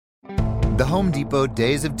The Home Depot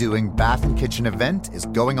Days of Doing Bath and Kitchen event is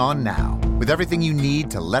going on now, with everything you need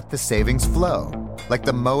to let the savings flow. Like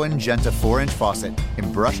the Moen Genta 4-inch faucet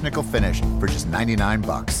in brushed nickel finish for just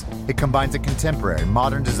 $99. It combines a contemporary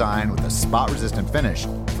modern design with a spot-resistant finish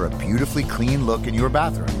for a beautifully clean look in your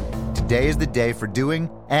bathroom. Today is the day for doing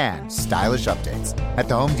and stylish updates at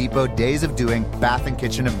the Home Depot Days of Doing Bath and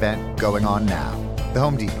Kitchen event going on now. The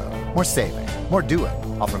Home Depot. More saving, more doing.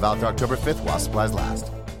 Offer valid through October 5th while supplies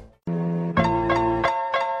last.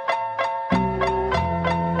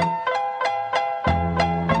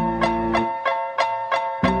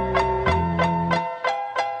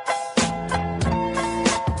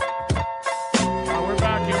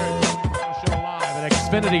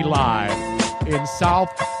 Xfinity Live in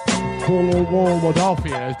South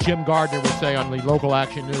Philadelphia, as Jim Gardner would say on the local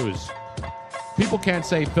Action News. People can't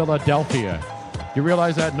say Philadelphia. You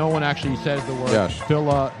realize that no one actually says the word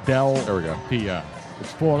Philadelphia. There we go.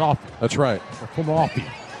 It's Philadelphia. That's right. Or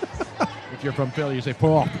Philadelphia. If you're from Philly, you say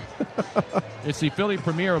Philadelphia. It's the Philly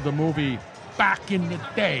premiere of the movie Back in the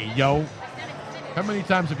Day, yo. How many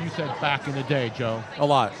times have you said back in the day, Joe? A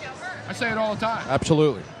lot. I say it all the time.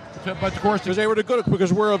 Absolutely. But of course, because they were good,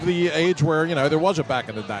 because we're of the age where there was a back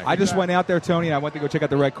in the day. I just went out there, Tony, and I went to go check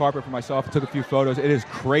out the red carpet for myself and took a few photos. It is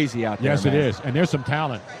crazy out there. Yes, man. it is, and there's some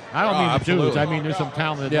talent. I don't mean the dudes. I mean there's some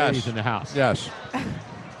talented ladies in the house. Yes.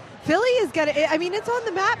 Philly is gonna. I mean, it's on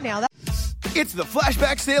the map now. It's the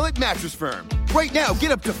flashback sale at Mattress Firm. Right now,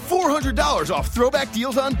 get up to $400 off throwback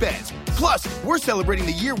deals on beds. Plus, we're celebrating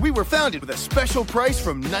the year we were founded with a special price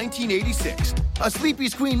from 1986. A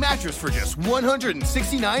Sleepy's Queen mattress for just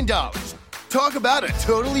 $169. Talk about a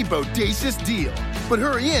totally bodacious deal. But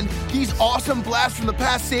hurry in, these awesome blasts from the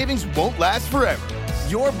past savings won't last forever.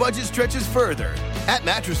 Your budget stretches further at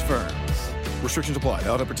Mattress Firm. Restrictions apply.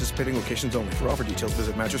 Valid at participating locations only. For offer details,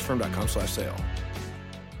 visit mattressfirm.com/sale.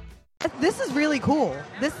 This is really cool.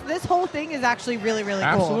 This whole thing is actually really, really cool.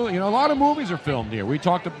 Absolutely. A lot of movies are filmed here. We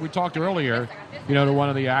talked earlier, to one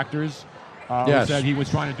of the actors who said he was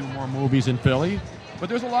trying to do more movies in Philly. But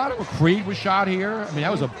there's a lot of Creed was shot here. I mean,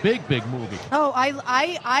 that was a big, big movie. Oh,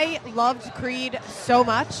 I loved Creed so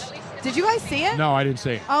much. Did you guys see it? No, I didn't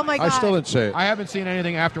see it. Oh my God! I still didn't see it. I haven't seen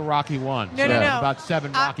anything after Rocky 1. No. About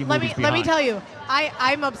 7 Rocky movies behind. Let me tell you,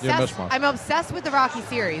 I'm obsessed. I'm obsessed with the Rocky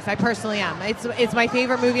series. I personally am. It's my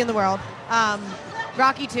favorite movie in the world.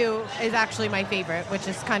 Rocky 2 is actually my favorite, which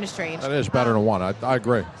is kind of strange. That is better than 1. I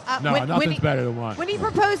agree. Nothing's better than 1. When he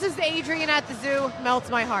proposes to Adrian at the zoo, melts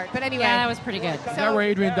my heart. But anyway, yeah, that was pretty good. Is that where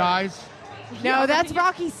Adrian dies? No, that's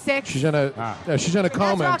Rocky 6. She's in a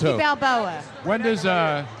coma Rocky too. Balboa. When does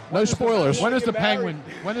no spoilers? When does the penguin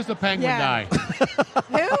die?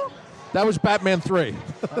 Who? That was Batman 3.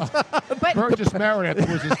 Burgess Meredith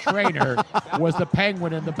was his trainer. Was the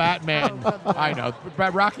penguin in the Batman? I know.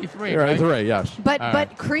 Rocky 3. Right? 3, yes.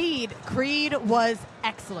 But Creed was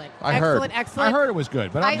excellent. Excellent. I heard it was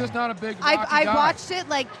good, but I'm just not a big Rocky guy. I've watched it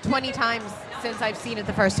like 20 times since I've seen it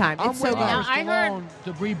the first time. It's so good. I heard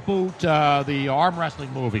to reboot the arm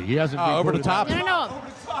wrestling movie. He hasn't rebooted Over the Top. No.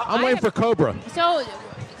 I'm waiting for Cobra. So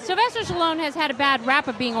Sylvester Stallone has had a bad rap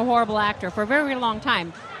of being a horrible actor for a very long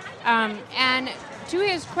time. And to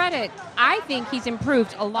his credit, I think he's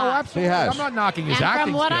improved a lot. Oh, absolutely. He has. I'm not knocking his and acting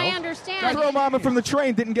from what skill. I understand, Throw Mama from the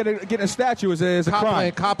train didn't get a statue as a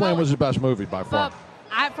crime. Copland was the best movie by far.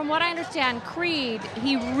 from what I understand, Creed,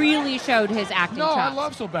 he really showed his acting chops. I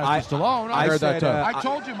love Sylvester Stallone. I heard that too. I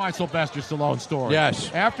told you my Sylvester Stallone story.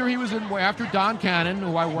 Yes. After Don Cannon,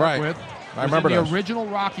 who I worked with. I remember the those. original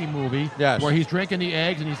Rocky movie, yes, where he's drinking the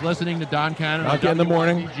eggs and he's listening to Don Cannon on in the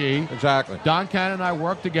morning. Exactly. Don Cannon and I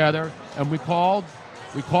worked together, and we called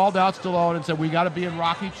out Stallone and said, we got to be in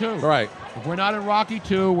Rocky 2. Right. If we're not in Rocky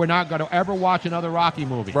 2, we're not going to ever watch another Rocky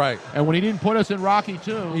movie. Right. And when he didn't put us in Rocky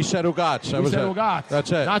 2, he said Ugats. He said Ugats.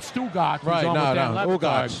 That's it. Not Stu Gatz. Right. No.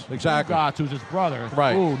 Ugats. Exactly. Ugats, who's his brother.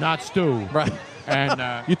 Right. Ooh, not Stu. Right.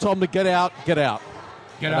 And you told him to get out. Get out.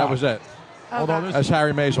 Get out. That was it. Although as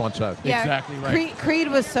Harry Mays once said. Yeah, exactly right. Creed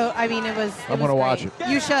was so. I mean, it was. I'm going to watch it.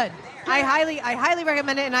 You should. I highly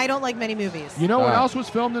recommend it, and I don't like many movies. You know what else was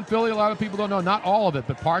filmed in Philly? A lot of people don't know. Not all of it,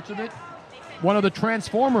 but parts of it. One of the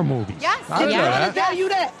Transformer movies. Yes. I didn't know that. Tell you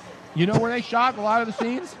that. You know where they shot a lot of the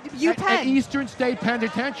scenes? At Eastern State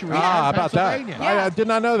Penitentiary. About that. Yeah. I did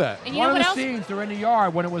not know that. And One of the scenes, they're in the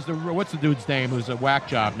yard when it was what's the dude's name who's a whack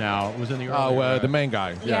job now? It was in the early. The main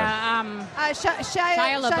guy. Yeah.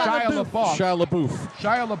 Shia LaBeouf. Shia LaBeouf.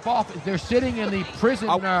 Shia LaBeouf. They're sitting in the prison.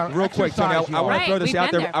 Real quick, Tony, I want to throw this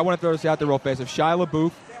out there. I want to throw this out there real fast. If Shia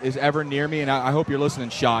LaBeouf is ever near me, and I hope you're listening,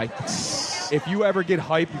 Shia. If you ever get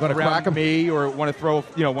hype around me or want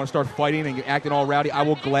to start fighting and acting all rowdy, I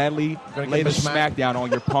will gladly lay the smack down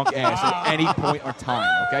on your punk ass at any point in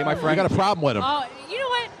time. Okay, my friend? You got a problem with him. You know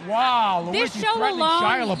what? Wow, this Luigi show threatening alone,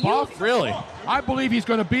 Shia LaBeouf? Really? I believe he's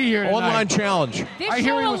going to be here tonight. Online challenge. I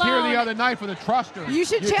hear he was here the other night for the Truster. You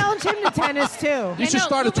should challenge him to tennis, too. You should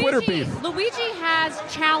start a Twitter beef. Luigi has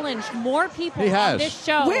challenged more people on this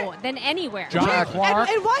show than anywhere. John Clark.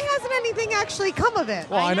 And why hasn't anything actually come of it?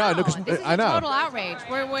 Well, I know. This is a total outrage.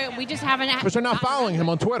 We just haven't... Because they're not following him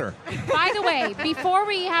on Twitter. By the way, before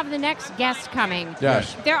we have the next guest coming,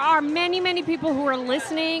 yes, there are many, many people who are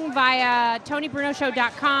listening via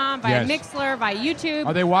TonyBrunoShow.com, via Mixler, via YouTube.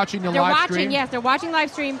 Are they watching the live stream? Yes, they're watching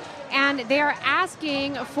live stream, and they are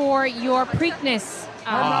asking for your Preakness.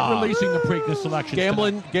 I'm not releasing the Preakness selection.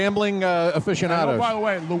 Gambling aficionados. By the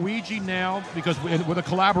way, Luigi now, because with a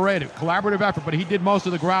collaborative effort, but he did most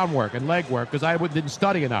of the groundwork and legwork because I didn't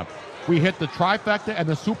study enough. We hit the trifecta and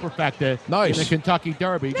the superfecta in the Kentucky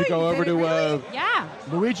Derby. To go over to...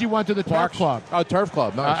 Luigi went to the Turf Club. Oh, Turf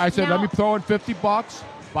Club. Nice. I said, let me throw in $50.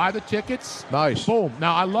 Buy the tickets. Nice. Boom.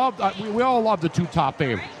 Now, I love. We all love the two top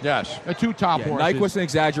favorites. Yes. The two top horses. Nyquist and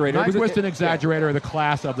Exaggerator. Nyquist and Exaggerator are the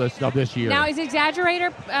class of this year. Now, is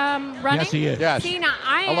Exaggerator running? Yes, he is. Yes. See, now,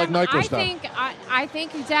 I like Nyquist, I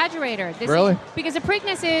think Exaggerator. Really? Because the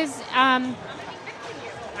Preakness is...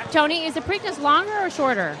 Tony, is the Preakness longer or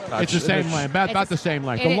shorter? It's the same length. About the same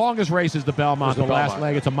length. The longest race is the Belmont. The last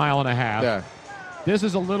leg, it's a mile and a half. Yeah. This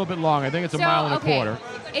is a little bit long. I think it's a mile and a quarter.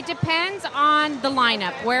 It depends on the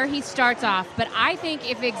lineup where he starts off, but I think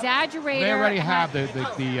if Exaggerator, they already have the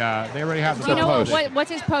they already have the you know post.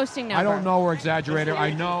 What's his posting number? I don't know where Exaggerator.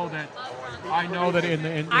 I know that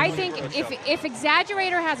in I think if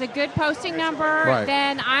Exaggerator has a good posting number,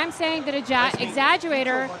 then I'm saying that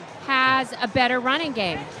Exaggerator has a better running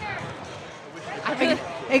game.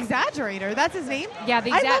 Exaggerator, that's his name? Yeah,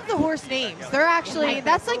 I love the horse names. They're actually,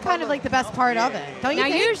 that's like kind of like the best part of it. Don't you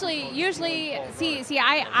think? Usually,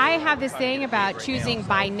 I have this thing about choosing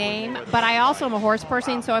by name, but I also am a horse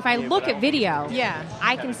person, so if I look at video,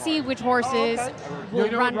 I can see which horses will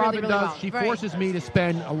run really well. She forces me to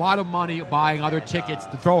spend a lot of money buying other tickets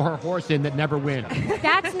to throw her horse in that never win.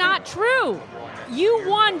 That's not true. You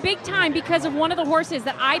won big time because of one of the horses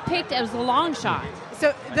that I picked as the long shot.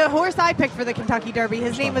 So the horse I picked for the Kentucky Derby,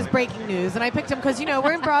 his name was Breaking News, and I picked him because,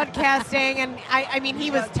 we're in broadcasting, and I mean, he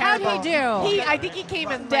was terrible. How'd he do? I think he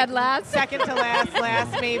came in dead last, second to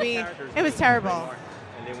last maybe. It was terrible.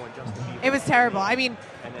 It was terrible. I mean,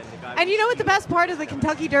 and you know what the best part of the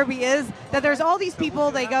Kentucky Derby is? That there's all these people,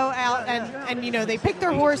 they go out and they pick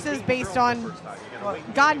their horses based on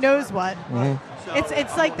God knows what. Mm-hmm.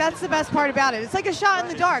 It's like that's the best part about it. It's like a shot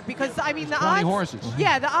in the dark because, I mean, the odds. Horses.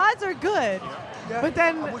 Yeah, the odds are good. But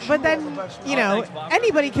then,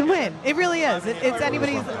 anybody can win. It really is. It's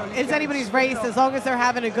anybody's race as long as they're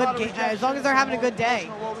having a good day.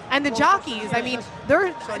 And the jockeys, I mean,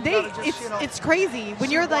 it's crazy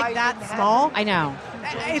when you're like that small. I know.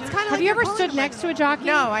 It's kind of. Have you ever stood next to a jockey?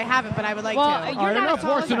 No, I haven't, but I would like to. You're not enough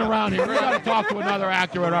horsing around here. We've got to talk to another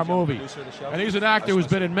actor in our movie, and he's an actor who's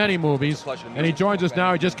been in many movies, and he joins us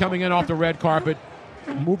now. He's just coming in off the red carpet.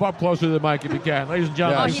 Move up closer to the mic if you can. Ladies and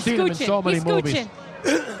gentlemen, you've seen him in so many movies.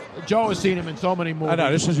 Joe has seen him in so many movies. I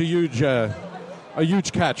know, this is a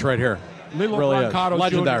huge catch right here. Lilo really Brancato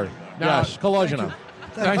legendary. Now, yes, Cologino.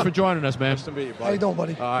 Thanks for joining us, man. Nice to meet you, buddy. How you doing,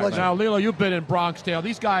 buddy? Right, now, Lilo, you've been in Bronx Tale.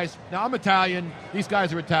 These guys, now I'm Italian. These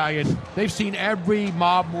guys are Italian. They've seen every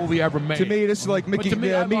mob movie ever made. To me, this is like Mickey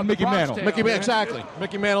Mantle. Exactly.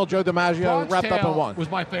 Mickey Mantle, Joe DiMaggio, Bronx wrapped up in one.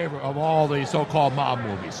 Was my favorite of all the so-called mob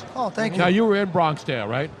movies. Oh, thank you. Now, you were in Bronx Tale,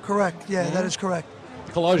 right? Correct. Yeah, that is correct.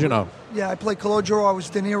 Cologino. Yeah, I played Cologino. I was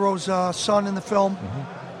De Niro's son in the film.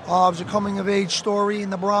 Mm-hmm. It was a coming-of-age story in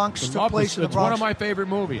the Bronx. Took place in the Bronx. It's one of my favorite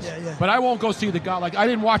movies. Yeah. But I won't go see The Godfather. Like, I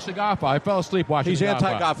didn't watch The Godfather. I fell asleep watching The Godfather.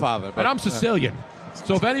 He's anti-Godfather. But I'm Sicilian.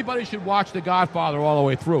 So if anybody should watch The Godfather all the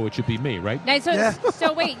way through, it should be me, right? Now,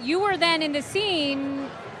 so wait, you were then in the scene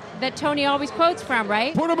that Tony always quotes from,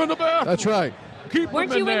 right? Put him in the bathroom. That's right.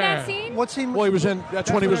 Weren't you in that scene? What scene? Well, he was in.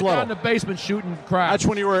 That's when he was little. In the basement shooting crap. That's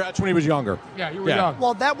when he was younger. Yeah, you were young.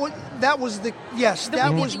 Well, that was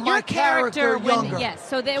my character younger. Yes,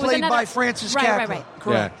 so there was played another, by Francis Capra. Right.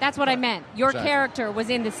 Correct. Yeah. That's what I meant. Your character was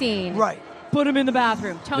in the scene. Right. Put him in the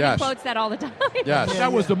bathroom. Tony quotes that all the time. Yes.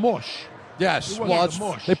 That was the mush. Yes.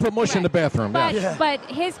 Mush. They put mush in the bathroom. But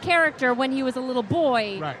his character, when he was a little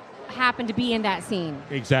boy, happened to be in that scene.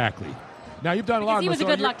 Exactly. Now, you've done a lot of he was a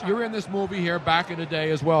good luck charm. You're in this movie here back in the day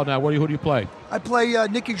as well. Now, who do you play? I play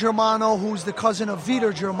Nicky Germano, who's the cousin of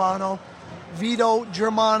Vito Germano. Vito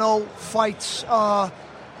Germano fights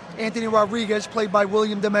Anthony Rodriguez, played by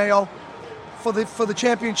William DeMeo. for the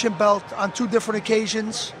championship belt on 2 different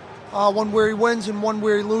occasions, one where he wins and one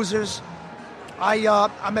where he loses.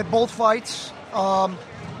 I'm at both fights,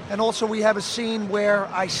 and also we have a scene where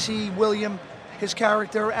I see William, his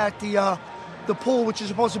character, at the pool, which is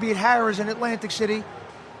supposed to be at Harrah's in Atlantic City,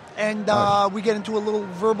 and we get into a little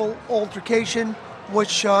verbal altercation,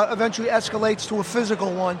 which eventually escalates to a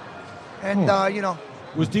physical one, and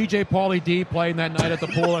Was DJ Paulie D playing that night at the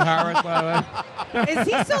pool at Harris, by the way? Is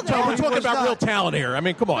he still there? We're talking about real talent here. I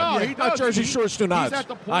mean, come on. No, he Not does. Jersey Shorts do not. He's at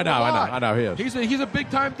the pool I a lot. know. He is. He's a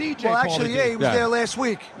big-time DJ, Well, Paulie actually, D. yeah, he was there last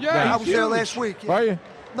week. Yeah, I was he's there huge. last week. Are you?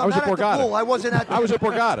 No, I was not at at the Borgata. pool. I wasn't at the I was at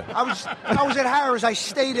Borgata. I was at Harrah's. I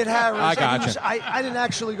stayed at Harrah's. I and gotcha. I didn't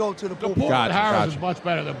actually go to the pool. The pool Gotcha, at Harris gotcha. is much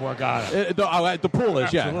better than Borgata. The pool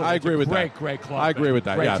is, yeah. Absolutely. I agree with Great, that. great club. I agree with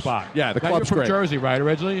that, Great yes. spot. Yeah, the now club's you're from great. Jersey, right,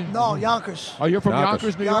 originally? No, Yonkers. Oh, you're from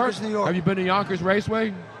Yonkers. Yonkers, New York? Yonkers, New York. Have you been to Yonkers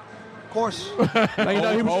Raceway? Of course. Now, you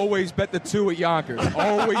know, he was Always bet the 2 at Yonkers.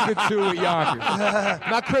 Always the 2 at Yonkers.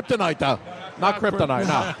 not kryptonite, though. Not kryptonite,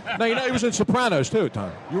 no. No, you know, he was in Sopranos, too,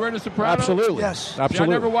 Tom. You were in The Sopranos? Absolutely. Yes. See, I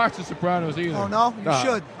Absolutely. never watched The Sopranos either. Oh no, you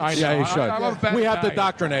should. I know. Yeah, he should. I'm a bad We have to guy.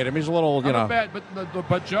 indoctrinate him. He's a little, you I'm know. a bad,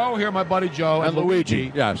 but Joe here, my buddy Joe, And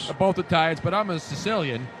Luigi, yes. are both Italians, but I'm a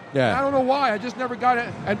Sicilian. Yeah. And I don't know why. I just never got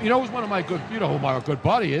it. And you know who's one of my good, you know who my good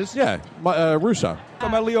buddy is? Yeah, Russo. Talking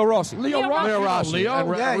about Leo Rossi. Leo Rossi. Leo Rossi.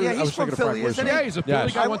 Leo. And Yeah, I he's was from thinking of Philly, Frank isn't Russo. Yeah, he's a Philly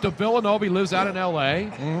Yes. guy. Went to Villanova. He lives out in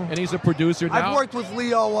L.A. And he's a producer now. I've worked with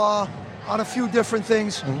Leo on a few different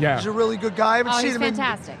things. Yeah. He's a really good guy. I haven't Oh, seen he's him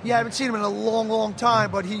fantastic. I haven't seen him in a long, long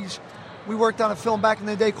time. But we worked on a film back in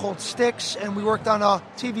the day called Sticks, and we worked on a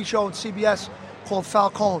TV show at CBS called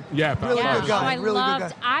Falcone. Yeah, really Falcone. good guy. Oh, really good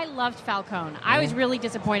guy. I loved Falcone. I was really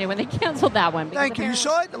disappointed when they canceled that one. because Thank you. You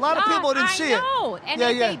apparently- saw it? A lot of people didn't see it. I know, and Yeah,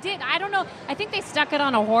 if yeah. they did, I don't know. I think they stuck it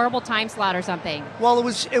on a horrible time slot or something. Well, it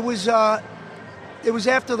was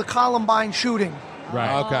after the Columbine shooting.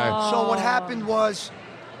 Right. Okay. So what happened was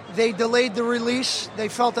they delayed the release. They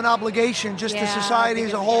felt an obligation just to Yeah, society as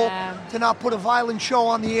a because- whole yeah. to not put a violent show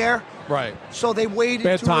on the air. Right. So they waited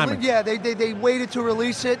Bad to timing. they waited to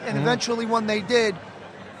release it, and eventually when they did,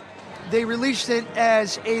 they released it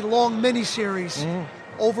as a long miniseries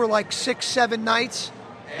over like 6-7 nights.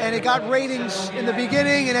 And it got ratings in the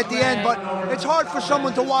beginning and at the end, but it's hard for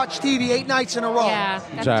someone to watch TV 8 nights in a row. Yeah,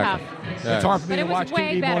 that's Exactly. tough. Yeah. It's hard for me But to it was watch way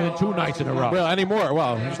TV better. more than 2 nights in a row. Well, anymore.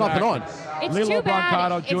 Well, there's nothing on. It's Lilo too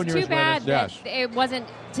bad. Brancato Jr. is It's with too bad us. that Yes. it wasn't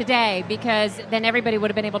today, because then everybody would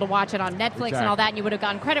have been able to watch it on Netflix and all that, and you would have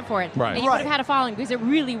gotten credit for it. Right. And you would have Right. had a following, because it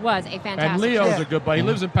really was a fantastic And Leo's show. a good buddy. He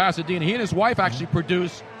lives in Pasadena. He and his wife actually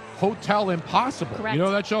produce Hotel Impossible. Correct. You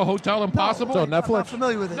know that show, Hotel Impossible? So I'm not Netflix.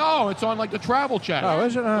 familiar with it. No, it's on like the Travel Channel. Oh,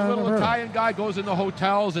 is it? The I little never heard of it. Italian guy goes into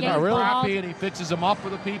hotels and Yeah, he's really? crappy and he fixes them up for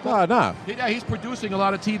the people. Oh, no. Yeah, he's producing a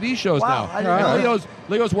lot of TV shows Wow, now. I didn't know And that.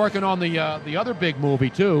 Leo's working on the other big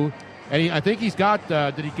movie too. And I think he's got.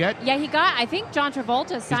 Did he get? Yeah, I think John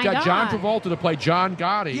Travolta He's signed got John on. Travolta to play John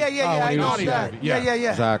Gotti. Yeah, when I he know was in that. the movie. Yeah.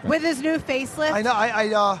 Exactly. With his new facelift? I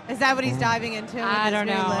know. Is that what he's diving into? with I his don't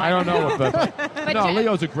new know. look? I don't know if But no, Ja-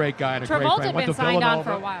 Leo's a great guy and a great Travolta friend. had Went been to signed on Villanova.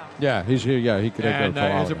 for a while. Yeah, he's here. Yeah, he could have And gone for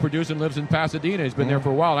a while. as a producer and lives in Pasadena. He's been there for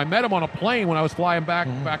a while. I met him on a plane when I was flying back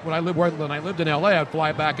when I lived in L.A. I'd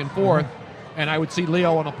fly back and forth, and I would see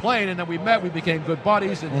Leo on a plane, and then we met. We became good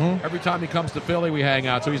buddies, and every time he comes to Philly, we hang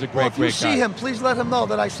out. So he's a Well, great, if you great see guy. him, please let him know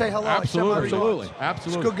that I say hello. I send my Absolutely, regards. absolutely.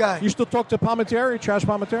 He's a good guy. You still talk to Palmentieri, Chaz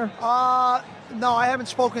Palmentieri? No, I haven't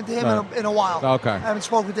spoken to him No. in a while. Okay. I haven't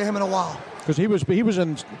spoken to him in a while. Because he was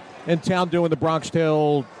in town doing the Bronx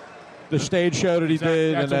Tale, the stage show that he Exactly.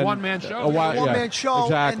 did. That's and a then one-man show. One yeah, man show,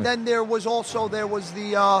 Exactly. and then there was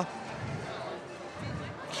the.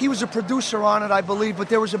 He was a producer on it, I believe, but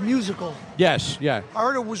there was a musical. yes, yeah. I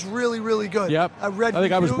heard it was really, really good. Yep. I read. I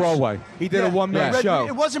think I was reviews. Broadway. He did a Yeah, one-man I read- show.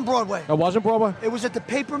 It wasn't Broadway. It wasn't Broadway? It was at the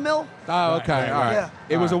Paper Mill. Oh, okay. All right. Yeah.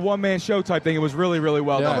 It was a one-man show type thing. It was really, really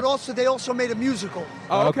well Yeah. done. But also, they also made a musical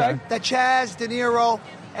Oh, okay. that Chaz, De Niro,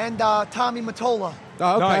 and Tommy Mottola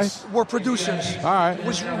Oh, okay. Nice. were producers. All right. It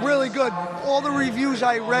was really good. All the reviews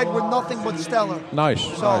I read were nothing but stellar. Nice.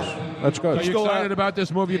 So- Nice. That's good. Are you excited about this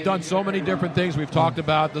movie? You've done so many different things. We've talked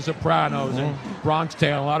about The Sopranos and Bronx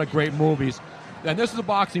Tale, a lot of great movies. And this is a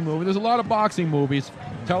boxing movie. There's a lot of boxing movies.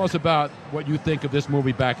 Tell us about what you think of this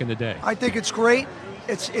movie back in the day. I think it's great.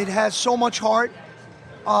 It has so much heart.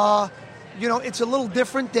 It's a little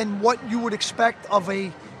different than what you would expect of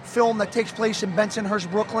a film that takes place in Bensonhurst,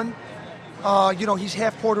 Brooklyn. He's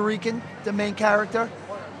half Puerto Rican, the main character,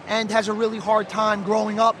 and has a really hard time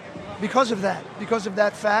growing up because of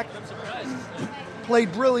that fact.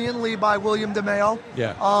 Played brilliantly by William DeMeo,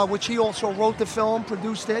 which he also wrote the film,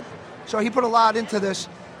 produced it. So he put a lot into this.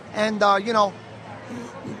 And,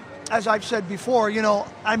 as I've said before,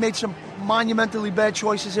 I made some monumentally bad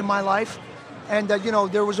choices in my life. And,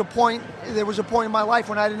 there was a point in my life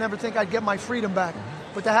when I didn't ever think I'd get my freedom back.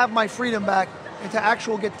 But to have my freedom back and to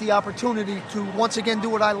actually get the opportunity to once again do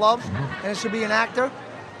what I love, and it's to be an actor,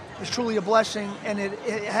 is truly a blessing. And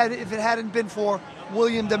if it hadn't been for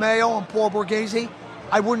William DeMeo and Paul Borghese,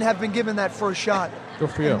 I wouldn't have been given that first shot. Good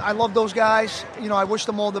for you. And I love those guys. I wish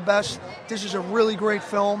them all the best. This is a really great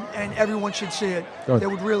film, and everyone should see it. Good. They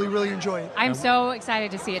would really, really enjoy it. I'm so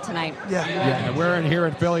excited to see it tonight. Yeah. And we're here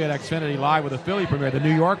in Philly at Xfinity Live with a Philly premiere. The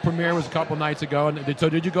New York premiere was a couple nights ago. And so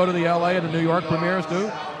did you go to the L.A. and the New York premieres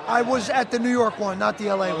too? I was at the New York one, not the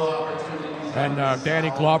L.A. one. And Danny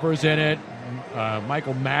Glover's in it.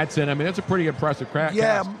 Michael Madsen. I mean, it's a pretty impressive cast.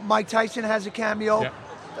 Yeah, Mike Tyson has a cameo. Yeah.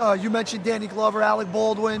 You mentioned Danny Glover, Alec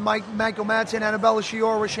Baldwin, Michael Madsen, Annabella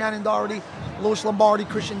Sciorra, Shannon Doherty, Louis Lombardi,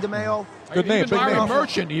 Christian DeMeo. Good name. Even Larry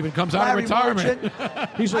Merchant even comes out of retirement.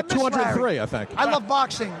 He's at 203, Larry. I think. I love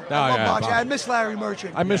boxing. I love boxing. I miss Larry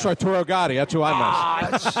Merchant. I miss Arturo Gatti. That's who I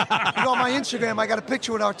miss. On my Instagram, I got a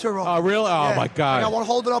picture with Arturo. Oh, really? Oh, my God. I got one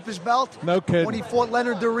holding up his belt. No kidding. When he fought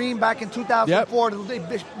Leonard Doreen back in 2004,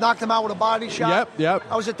 they knocked him out with a body shot. Yep.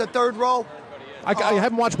 I was at the third row. I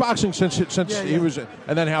haven't watched boxing since he was,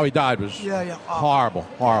 and then how he died was horrible.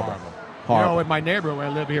 In my neighborhood where I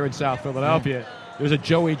live here in South Philadelphia, there's a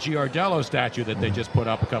Joey Giardello statue that they just put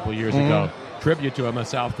up a couple of years ago. Tribute to him, a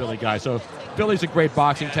South Philly guy. So Philly's a great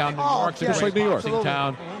boxing town. New York's a great boxing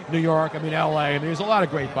town. New York, L.A. I mean, there's a lot of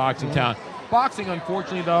great boxing town. Boxing,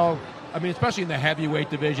 unfortunately, though, especially in the heavyweight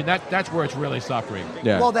division, that's where it's really suffering.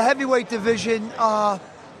 Yeah. Well, the heavyweight division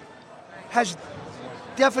has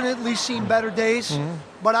definitely seen better days,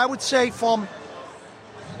 but I would say you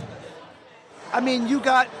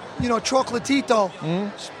got,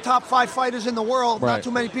 Chocolatito, top 5 fighters in the world. Right. Not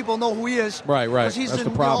too many people know who he is. Right. Because he's That's in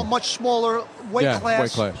the problem. much smaller weight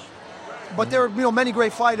class. But there are many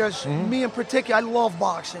great fighters. Me in particular, I love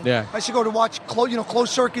boxing. Yeah. I used to go to watch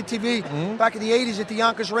closed circuit TV back in the 80s at the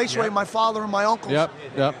Yonkers Raceway. My father and my uncles. Yep.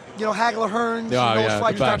 Hagler Hearns. Yeah, and those yeah,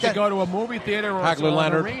 fights the back You had to then. go to a movie theater or Hagler an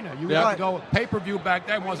Leonard. arena. You Yeah. had to go. Pay-per-view back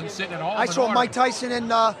then wasn't sitting at home. I saw Mike Tyson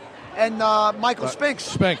and Michael Spinks.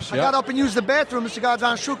 Spinks, I got up and used the bathroom. Mr.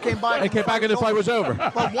 Godzon Shoot came by. They came back and the fight was over.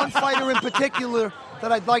 But one fighter in particular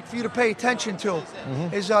that I'd like for you to pay attention to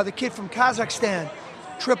is the kid from Kazakhstan,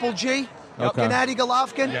 Triple G, Gennady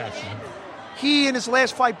Golovkin. Yes. He, in his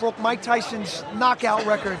last fight, broke Mike Tyson's knockout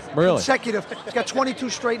record. Really? Consecutive. He's got 22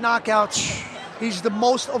 straight knockouts. He's the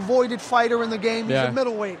most avoided fighter in the game. He's a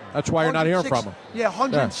middleweight. That's why you're not hearing from him. Yeah,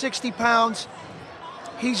 160 pounds.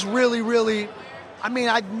 He's really, really...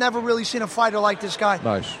 I've never really seen a fighter like this guy.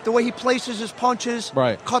 Nice. The way he places his punches,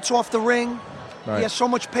 cuts off the ring. Right. He has so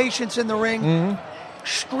much patience in the ring.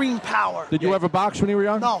 Extreme power. Did you ever box when you were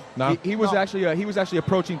young? No. He was actually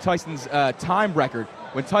approaching Tyson's time record.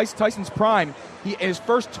 When Tyson's prime, in his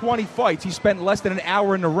first 20 fights, he spent less than an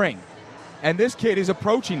hour in the ring. And this kid is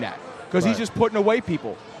approaching that because he's just putting away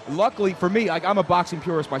people. Luckily for me, I'm a boxing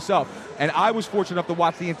purist myself, and I was fortunate enough to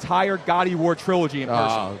watch the entire Gotti War trilogy in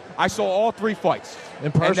person. I saw all 3 fights.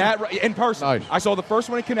 In person? In person. Nice. I saw the first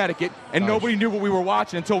one in Connecticut, and nobody knew what we were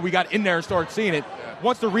watching until we got in there and started seeing it.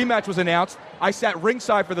 Once the rematch was announced, I sat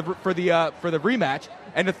ringside for the rematch.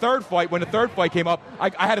 And when the third fight came up, I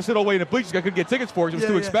had to sit all the way in the bleachers. I couldn't get tickets for it. It was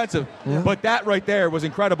too expensive. Yeah. But that right there was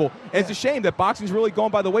incredible. And it's a shame that boxing's really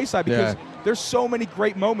gone by the wayside because there's so many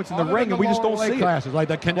great moments in the ring, and we just don't see classes, like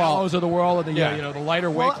the Canelos of the world, and the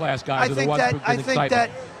lighter weight class guys are the ones who can excite I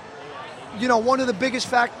think that one of the biggest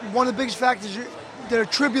factors that are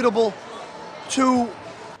attributable to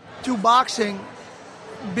boxing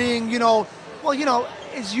being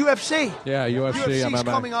is UFC. Yeah, UFC's MMA.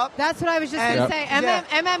 coming up. That's what I was just going to say.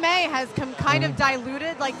 MMA has kind of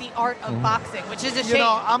diluted the art of boxing, which is a shame.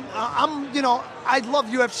 I love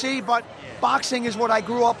UFC, but boxing is what I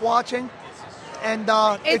grew up watching. And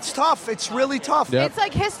it's tough. It's really tough. It's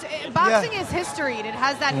like history. Boxing is history. And it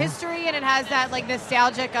has that history, and it has that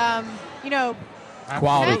nostalgic,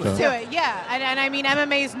 quality to it. Yeah, and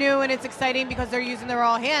MMA is new and it's exciting because they're using their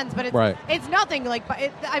all hands, but it's nothing like.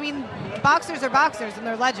 Boxers are boxers and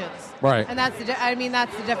they're legends. Right. And that's the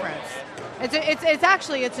difference.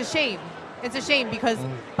 It's a shame. It's a shame because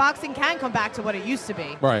boxing can come back to what it used to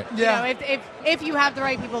be. Right. Yeah. If you have the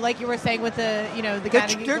right people, like you were saying with the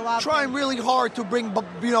they're trying really hard to bring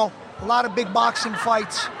a lot of big boxing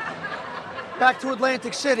fights back to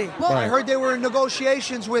Atlantic City. Well, I heard they were in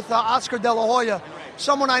negotiations with Oscar De La Hoya,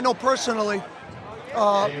 someone I know personally.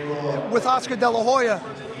 With Oscar De La Hoya,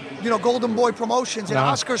 Golden Boy Promotions, and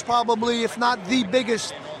Oscar's probably, if not the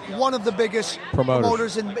biggest one of the biggest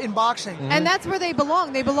promoters in boxing. Mm-hmm. And that's where they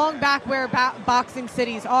belong. They belong back where boxing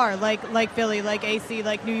cities are, like Philly, like AC,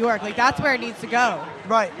 like New York. Like that's where it needs to go.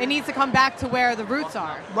 Right. It needs to come back to where the roots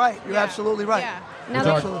are. Right. You're absolutely right. Yeah.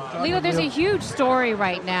 Now, Leo, there's a huge story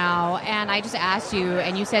right now, and I just asked you,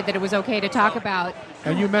 and you said that it was okay to talk about.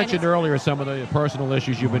 And you mentioned earlier some of the personal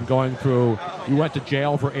issues you've been going through. You went to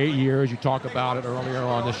jail for 8 years. You talked about it earlier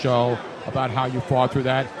on the show, about how you fought through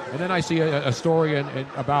that. And then I see a story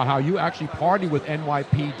about how you actually partied with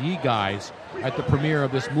NYPD guys at the premiere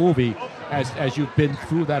of this movie as you've been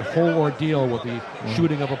through that whole ordeal with the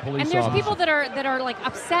shooting of a police officer. And there's people that are like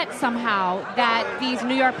upset somehow that these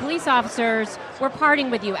New York police officers were partying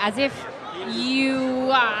with you, as if you,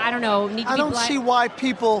 I don't know, need to I don't see why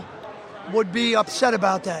people would be upset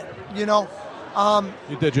about that, you know.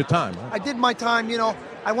 You did your time. Huh? I did my time, you know.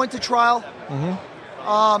 I went to trial.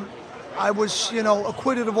 Mm-hmm. I was, you know,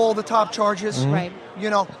 acquitted of all the top charges. Mm-hmm. Right. You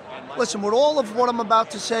know, listen, with all of what I'm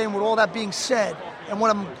about to say and with all that being said and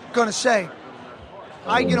what I'm going to say,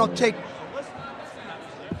 I, you know, take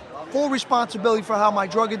full responsibility for how my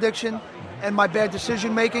drug addiction and my bad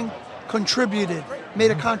decision-making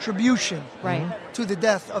made a contribution to the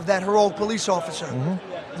death of that heroic police officer.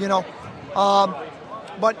 Mm-hmm. You know,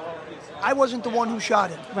 but I wasn't the one who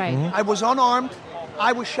shot him. Right. Mm-hmm. I was unarmed.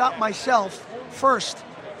 I was shot myself first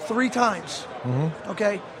 3 times. Mm-hmm.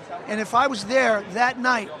 Okay? And if I was there that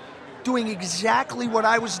night doing exactly what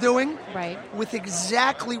I was doing, with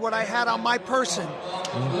exactly what I had on my person,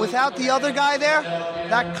 without the other guy there,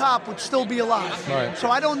 that cop would still be alive. Right. So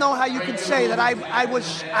I don't know how you can say that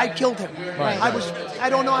I killed him. Right. I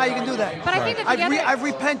don't know how you can do that. But I think that I've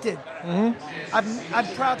repented. I'm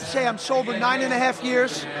proud to say I'm sober 9.5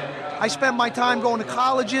 years. I spent my time going to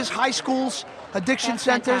colleges, high schools, addiction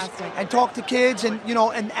centers, and talk to kids and, you know,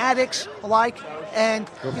 and addicts alike. And,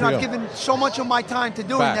 you know, I've given so much of my time to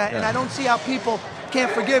doing that, and I don't see how people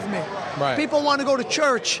can't forgive me. Right. People want to go to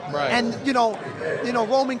church, and, you know,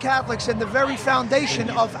 Roman Catholics, and the very foundation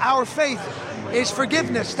of our faith is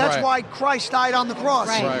forgiveness. That's why Christ died on the cross.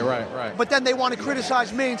 Right. But then they want to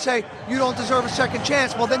criticize me and say, you don't deserve a second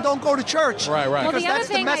chance. Well, then don't go to church. Right. Well, Because the other that's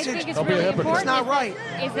the thing I message. think is really important It's not right.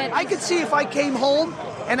 is that I could see if I came home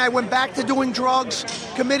and I went back to doing drugs,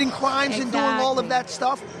 committing crimes, and doing all of that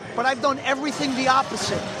stuff. But I've done everything the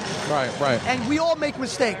opposite. Right. And we all make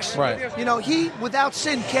mistakes. Right. You know, he, without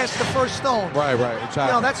sin, cast the first stone. Right, exactly.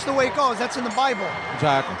 You know, that's the way it goes. That's in the Bible.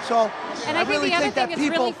 Exactly. So, and I think really the other think thing that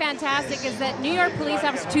that's really fantastic is that New York police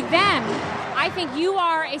officers, to them, I think you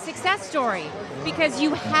are a success story because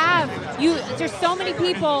there's so many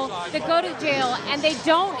people that go to jail and they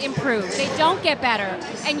don't improve, they don't get better,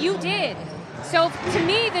 and you did. So to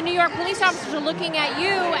me, the New York police officers are looking at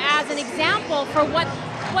you as an example for what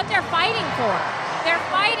they're fighting for. They're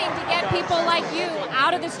fighting to get people like you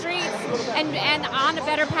out of the streets and on a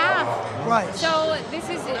better path. Right. So this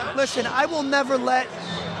is... Listen, I will never let,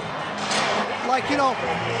 like, you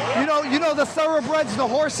know the thoroughbreds, the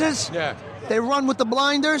horses? Yeah. They run with the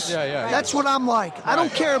blinders? Yeah. That's what I'm like. I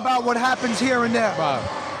don't care about what happens here and there.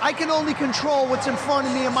 I can only control what's in front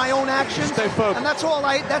of me and my own actions. Stay focused. And that's all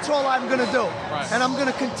I'm going to do. Right. And I'm going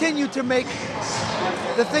to continue to make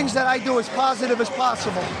the things that I do as positive as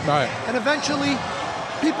possible. Right. And eventually,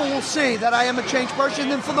 people will see that I am a changed person.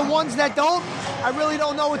 And for the ones that don't, I really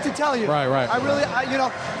don't know what to tell you. Right. You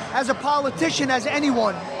know, as a politician, as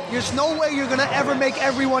anyone, there's no way you're going to ever make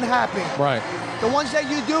everyone happy. Right. The ones that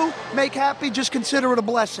you do make happy, just consider it a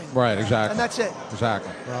blessing. Right, exactly. And that's it.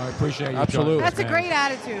 Exactly. Well, I appreciate you. Absolutely. That's a great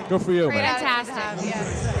attitude. Good for you, Great man. Fantastic.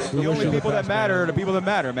 Yes. The only people that matter are the people that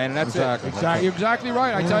matter, man, and that's it. Exactly. You're exactly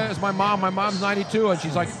right. I tell you, it's my mom. My mom's 92, and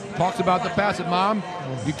she's like, talks about the past. And Mom,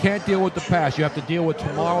 you can't deal with the past. You have to deal with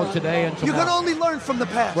tomorrow, today, and tomorrow. You can only learn from the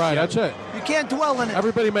past. Right, that's it. You can't dwell in it.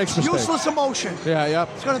 Everybody makes mistakes. Useless emotion. Yeah, yep.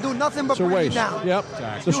 It's going to do nothing but It's a bring you waste. down. Yep.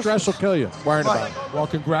 Exactly. The stress will kill you. Worrying about it. Well,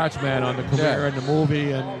 congrats, man, on the career and the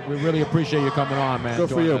movie, and we really appreciate you coming on, man. Good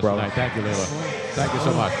for joining you, us brother. tonight. Thank you, Lilo. Thank you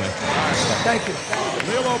so much, man. Thank you.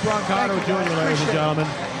 Lilo Brancato Jr., ladies and gentlemen.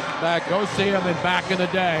 Go see him in Back in the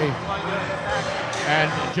Day.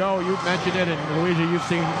 And Joe, you mentioned it, and Luigi, you've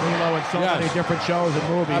seen Lilo in so many different shows and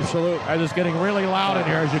movies. Absolutely. And it's getting really loud in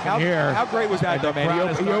here, as you can hear. How great was that, though,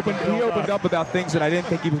 man? He opened up about things that I didn't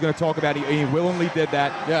think he was going to talk about. He willingly did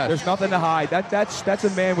that. Yes. There's nothing to hide. That's a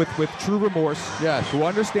man with true remorse. Yes. Who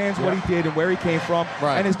understands what he did and where he came from,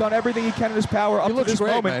 Right. and has done everything he can in his power up to this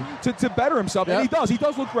great, moment to better himself. Yep. And he does. He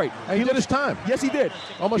does look great. And he did his time. Yes, he did.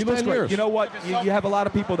 Almost he looks 10 great. years. You know what? You have a lot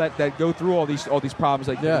of people that go through all these problems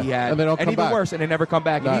like he had, and they don't come even back. worse, and they never come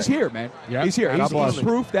back. And he's here, man. Yep. He's here. He's Absolutely.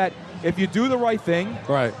 proof that if you do the right thing,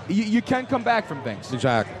 Right. you can come back from things.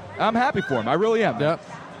 Exactly. I'm happy for him. I really am. Yep.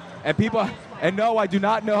 And people, and no, I do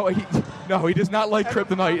not know. He does not like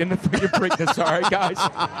kryptonite in the freaking Preakness. All right, guys.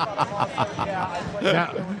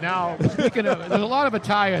 Now, speaking of, there's a lot of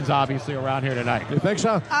Italians obviously around here tonight. You think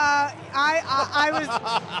so?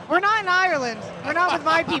 We're not in Ireland. We're not with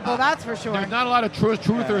my people, that's for sure. There's not a lot of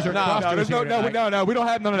truthers or clusters here tonight. No, we don't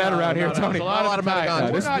have none of that around here, Tony. There's a lot of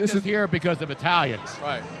Italians. We're not just here because of Italians.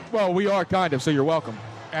 Right. Well, we are kind of, so you're welcome.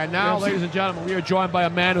 And now, ladies and gentlemen, we are joined by a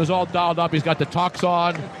man who's all dolled up. He's got the tux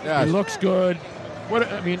on. Yes. He looks good.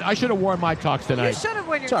 I should have worn my tux tonight. You should have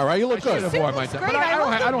worn your. It's all right. You look good. I should have worn my tux. But great.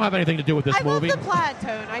 I don't have anything to do with this movie. I love the plaid,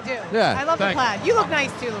 Tone. I do. Yeah. I love the plaid. You look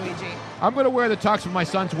nice too, Luigi. I'm going to wear the tux for my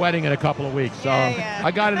son's wedding in a couple of weeks. So Yeah.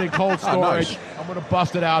 I got it in cold storage. Nice. I'm going to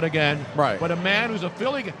bust it out again. Right. But a man who's a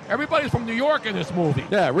Philly. Everybody's from New York in this movie.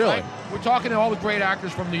 Yeah, really. Right? We're talking to all the great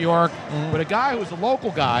actors from New York, but a guy who's a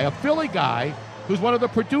local guy, a Philly guy, who's one of the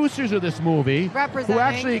producers of this movie, Representing. who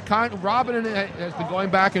actually, Robin and has been going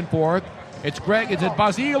back and forth. It's Greg. Is it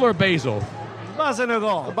Basile or Basil? Basil.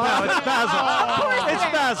 No, it's Basil. It's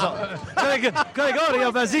Basil.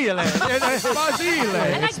 Gregorio Basile. Basile. I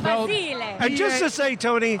like It's spelled- Basile. And just to say,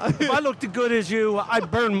 Tony, if I looked as good as you, I'd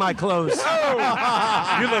burn my clothes.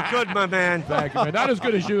 You look good, my man. Thank you, man. Not as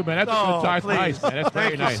good as you, man. That's a good size. please. Nice, man. That's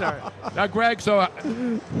very Thank you, nice. sir. Now, Greg, so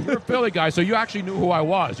you're a Philly guy, so you actually knew who I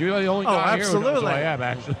was. You're the only guy here who knows who absolutely. I am,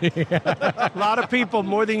 actually. A lot of people,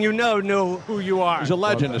 more than you know who you are. He's a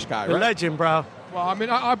legend, this guy, A right? legend, bro. Well, I mean,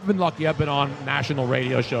 I've been lucky. I've been on national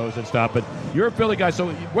radio shows and stuff, but you're a Philly guy. So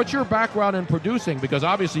what's your background in producing? Because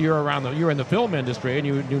obviously you're in the film industry and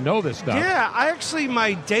you know this stuff. Yeah,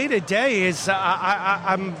 my day-to-day is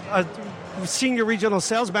I'm a senior regional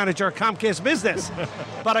sales manager at Comcast Business.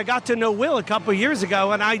 But I got to know Will a couple of years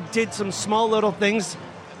ago, and I did some small little things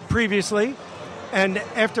previously. And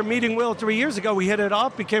after meeting Will 3 years ago, we hit it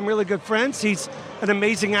off, became really good friends. He's an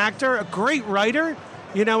amazing actor, a great writer,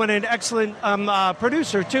 and an excellent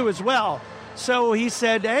producer, too, as well. So he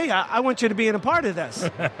said, hey, I want you to be in a part of this.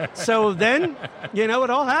 So then, it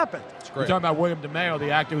all happened. We're talking about William DeMeo,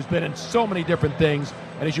 the actor who's been in so many different things.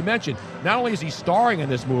 And as you mentioned, not only is he starring in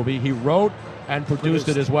this movie, he wrote and produced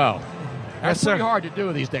it as well. That's pretty hard to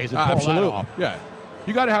do these days. Absolutely. That off. Yeah.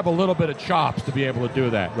 You got to have a little bit of chops to be able to do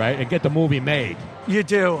that, right? And get the movie made. You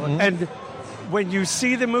do. And when you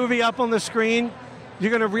see the movie up on the screen, you're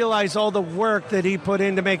going to realize all the work that he put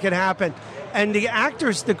in to make it happen. And the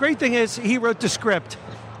actors, the great thing is he wrote the script.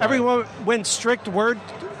 Everyone went strict word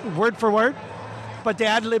for word, but they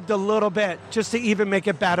ad-libbed a little bit just to even make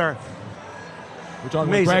it better. We're talking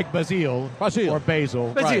Amazing. with Greg Basile. Or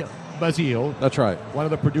Basil. Basile. Right. Basile. That's right. One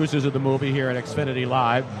of the producers of the movie here at Xfinity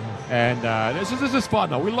Live. And this is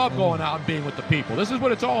fun, though. We love going out and being with the people. This is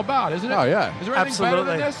what it's all about, isn't it? Oh, yeah. Is there anything better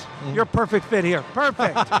than this? You're a perfect fit here.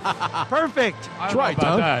 Perfect. Perfect. I don't know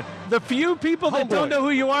about that. The few people that don't know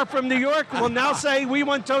who you are from New York will now say, we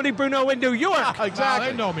want Tony Bruno in New York.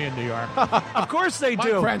 Exactly. They know me in New York. Of course they My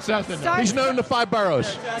do. friend Seth knows. He's known in the 5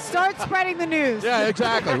 boroughs. Start spreading the news. Yeah,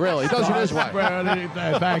 exactly. Really. He does it his way.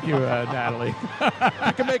 Thank you, Natalie.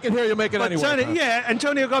 You can make it here, you'll make it But anywhere. Tony, and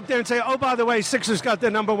Tony will go up there and say, oh, by the way, Sixers got the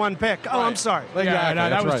number 1 pick. Oh, I'm sorry. Yeah, no, that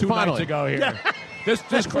that's was right. 2 nights Finally. ago here. Yeah.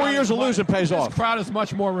 This 4 years of losing pays off. This crowd is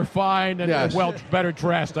much more refined and Yes. better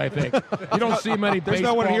dressed, I think. You don't see many There's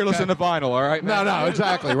no one here listening to vinyl, all right? No,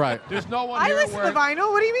 exactly right. There's no one I here listen to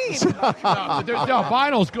vinyl. What do you mean? No,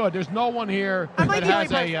 vinyl's good. There's no one here I might that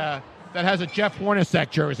be has a Jeff Hornacek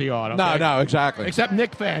jersey on. Okay? No, exactly. Except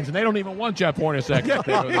Knick fans, and they don't even want Jeff Hornacek.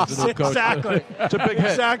 Exactly. It's a big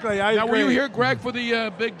hit. Exactly. I Now, were agree. you here, Greg, for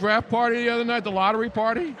the big draft party the other night, the lottery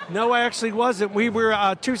party? No, I actually wasn't. We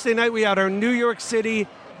were Tuesday night. We had our New York City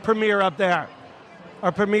premiere up there.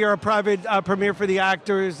 Our premiere, a private premiere for the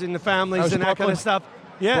actors and the families and that kind of stuff.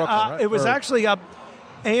 Yeah, Brooklyn, right? it was actually up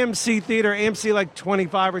AMC Theater, AMC like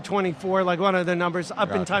 25 or 24, like one of the numbers,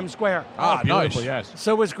 up in Times Square. Beautiful, nice. yes.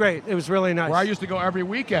 So it was great. It was really nice. Where I used to go every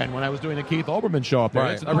weekend when I was doing the Keith Olbermann show up there.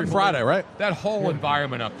 Right. It's Every Friday, right? That whole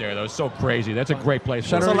environment up there, though, is so crazy. That's a great place.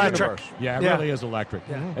 Center for of it. the electric. universe. Yeah, it Yeah. really is electric.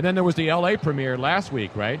 And then there was the L.A. premiere last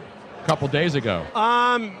week, right? A couple days ago.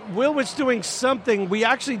 Will was doing something. We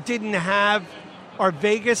actually didn't have our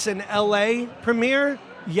Vegas and LA premiere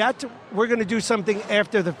yet. We're going to do something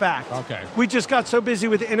after the fact. Okay. We just got so busy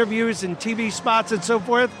with interviews and TV spots and so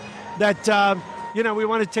forth that, we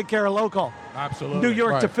want to take care of local. Absolutely. New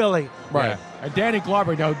York to Right. Philly. Right. Yeah. And Danny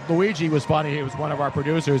Glover, Luigi was funny. He was one of our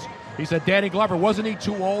producers. He said, Danny Glover, wasn't he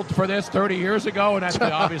too old for this 30 years ago? And that's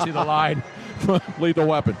obviously the line Lethal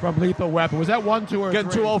Weapon. From Lethal Weapon. Was that 1, 2, or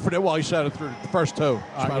Getting 3? too old for it. Well, he said it through the first 2.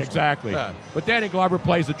 Exactly. Yeah. But Danny Glover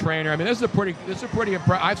plays the trainer. I mean, this is a pretty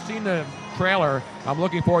I've seen the trailer. I'm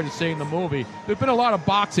looking forward to seeing the movie. There's been a lot of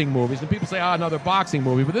boxing movies, and people say, another boxing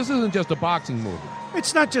movie. But this isn't just a boxing movie.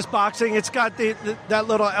 It's not just boxing. It's got that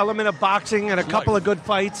little element of boxing and a couple of good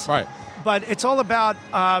fights. Right. But it's all about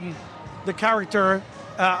the character,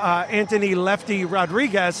 Anthony Lefty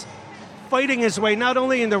Rodriguez, fighting his way not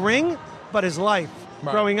only in the ring, but his life.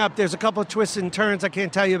 Right. Growing up, there's a couple of twists and turns I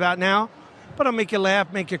can't tell you about now, but I'll make you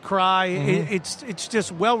laugh, make you cry. Mm-hmm. It's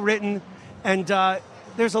just well written, and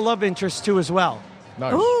there's a love interest too as well.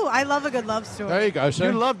 Nice. Ooh, I love a good love story. There you go. See?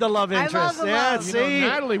 You love the love interest. I love the love. See?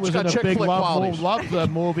 Natalie was in a big loved the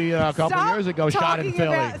movie a couple years ago, shot in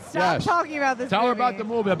Philly. Stop talking about this Tell movie. her about the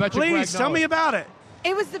movie. I bet you Please, tell me about it.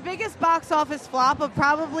 It was the biggest box office flop of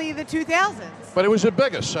probably the 2000s. But it was the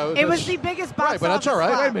biggest. So it was the biggest box but that's office all right.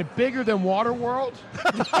 flop. Wait a minute, bigger than Waterworld?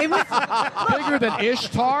 It was bigger than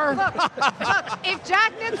Ishtar? Look, if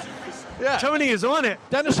Jack Nicholson... Yeah. Tony is on it.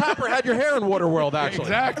 Dennis Hopper had your hair in Waterworld, actually.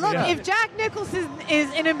 Exactly. Look, if Jack Nicholson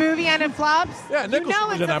is in a movie and it flops, Nicholson you know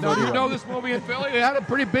was it's in a that flop. movie. You know this movie in Philly? It had a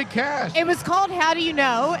pretty big cast. It was called How Do You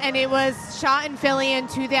Know, and it was shot in Philly in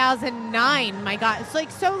 2009. My God, it's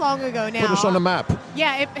like so long ago now. Put us on the map.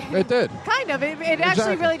 Yeah, it did. Kind of. It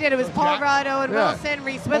actually really did. It was Paul Rudd, Owen Wilson,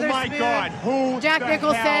 Reese Witherspoon. Oh my God, who Jack the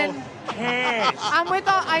Nicholson. hell cares?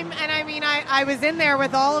 I was in there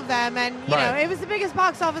with all of them, and you know, Right. it was the biggest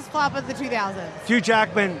box office flop of the 2000s. Hugh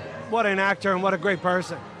Jackman, what an actor and what a great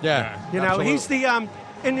person. Yeah. You know, absolutely. he's the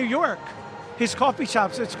in New York. His coffee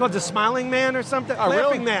shops. It's called the Smiling Man or something. Oh, really?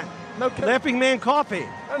 Laughing Man. No kidding. Laughing Man Coffee.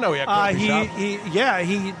 I don't know he had coffee shop.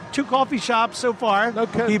 He 2 coffee shops so far. No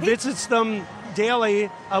kidding. He visits them daily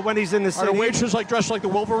when he's in the Are city. the waitresses like dressed like the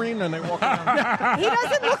Wolverine and they walk around? He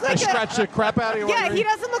doesn't look They like scratch the crap out of you. Yeah, he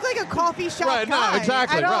doesn't look like a coffee shop Right, no, guy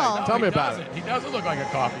exactly, at right. all. Tell me about it. He doesn't look like a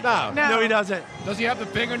coffee. No, he doesn't. Does he have the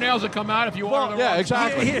fingernails that come out if you order the yeah, wrong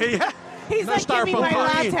exactly. stuff? Yeah. He's No like, give me styrofoam my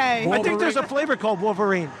Wolverine. latte. I think there's a flavor called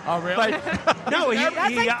Wolverine. Oh, really? But no,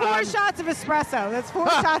 That's like 4 shots of espresso. That's 4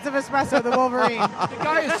 shots of espresso, the Wolverine. The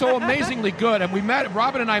guy is so amazingly good, and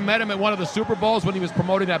Robin and I met him at one of the Super Bowls when he was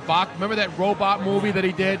promoting that box. Remember that robot movie that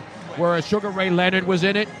he did where Sugar Ray Leonard was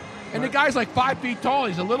in it? And the guy's like 5 feet tall.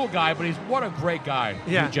 He's a little guy, but what a great guy.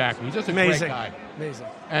 Yeah. Hugh Jackman. He's just a Amazing. great guy. Amazing.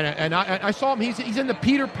 And I saw him. He's in the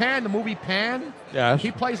Peter Pan, the movie Pan. Yes.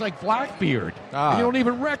 He plays like Blackbeard. Ah. And you don't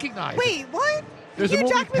even recognize him. Wait, what? There's a Hugh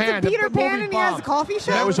movie Jackman's Pan. a Peter The movie Pan and he has a Bomb. coffee shop?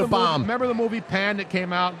 That was a Remember the bomb. Remember the movie Pan that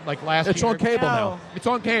came out like last year? It's on cable No. now. It's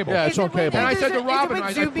on cable. Yeah, it's on cable. And I said to Is it Robin, with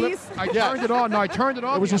I Zoomies? turned it on. No, I turned it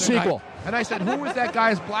on. It was the a other night. sequel. And I said, who is that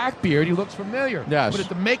guy's Blackbeard? He looks familiar. Yes. But at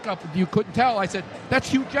the makeup, you couldn't tell. I said, that's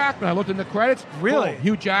Hugh Jackman. I looked in the credits. Really? Boom.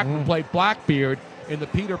 Hugh Jackman played Blackbeard in the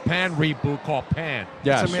Peter Pan reboot called Pan.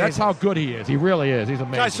 Yes. That's how good he is. He really is. He's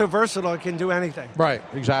amazing. Guy's so versatile, he can do anything. Right,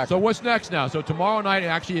 exactly. So what's next now? So tomorrow night,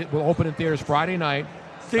 actually, it will open in theaters Friday night.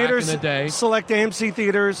 Theaters, back in the day. select AMC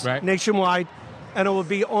theaters nationwide, and it will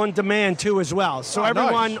be on demand too as well. So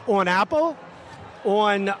everyone nice. on Apple,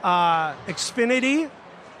 on Xfinity,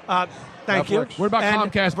 thank you. What about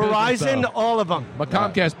and Comcast Verizon, Business, though? all of them. But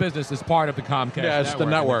Comcast Business is part of the Comcast Yeah, it's the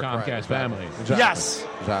network, the Comcast right, family. Exactly. Yes,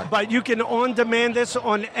 Exactly. but you can on demand this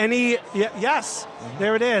on any. Yes,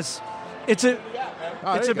 there it is. It's there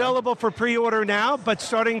it's you go. available for pre-order now, but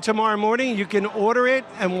starting tomorrow morning, you can order it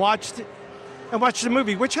and watch the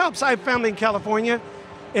movie, which helps. I have family in California,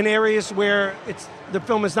 in areas where the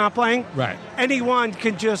film is not playing. Right. Anyone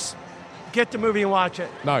can just get the movie and watch it.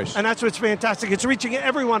 Nice. And that's what's fantastic. It's reaching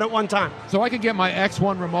everyone at one time. So I could get my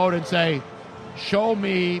X1 remote and say, show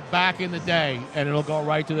me back in the day, and it'll go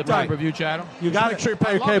right to the Right. pay-per-view channel? You got Make it. sure you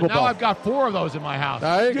pay I your love it. cable Now bill. I've got 4 of those in my house.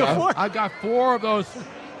 There you You have go. 4? I've got 4 of those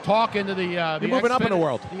talk into the You're moving up in the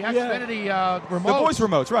world. The Xfinity remotes. The voice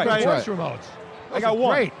remotes, right. Right. The voice remotes. I got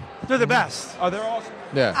one. Great. They're the best. Oh, they're awesome.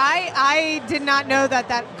 Yeah. I did not know that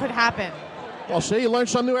could happen. Well, see, you learn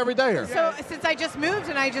something new every day here. So since I just moved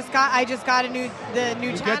and I just got the new You get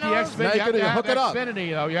the channel. Xfinity. Now You you have gotta to have hook it up.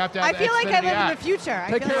 Xfinity, though. You have to have I feel like I Xfinity live app. in the future.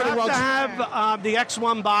 Take care of the I have to have the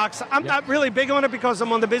X1 box. I'm not really big on it because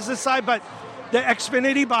I'm on the business side, but the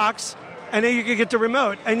Xfinity box, and then you could get the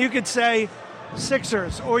remote, and you could say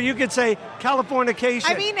Sixers, or you could say Californication.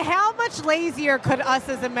 I mean, how much lazier could us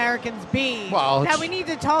as Americans be Well, that we need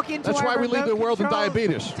to talk into that's our why we leave remote the world in controls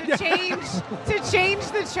diabetes. to change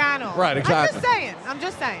the channel. Right, exactly. I'm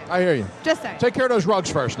just saying. I hear you. Just saying. Take care of those rugs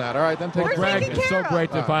first, Nat, all right? Then take We're care of Greg, taking it's so care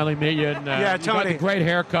great to of. finally meet you. And, Yeah, you got Tony. the great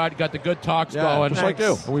haircut, got the good talks Yeah, going. just like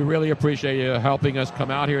you. We really appreciate you helping us come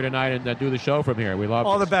out here tonight and do the show from here. We love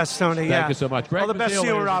all it. the best, Tony. Thank yeah. you so much. Greg All the best Mazzilli, to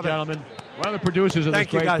you, ladies and Robin. gentlemen. One of the producers of this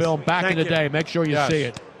Thank you, great guys. film back Thank in the you. day. Make sure you see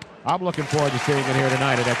it. I'm looking forward to seeing it here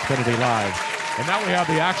tonight at Xfinity Live. And now we have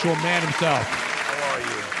the actual man himself. How are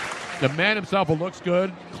you? The man himself who looks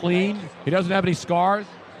good, clean. He doesn't have any scars.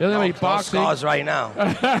 He doesn't have any boxing. Scars right now.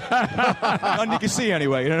 None you can see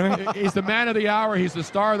anyway. You know what I mean? He's the man of the hour. He's the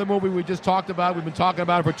star of the movie we just talked about. We've been talking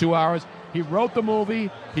about it for 2 hours. He wrote the movie,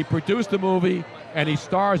 he produced the movie, and he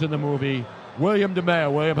stars in the movie. William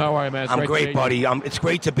DeMeo. William, how are you, man? It's I'm great, to buddy. It's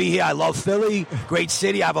great to be here. I love Philly. Great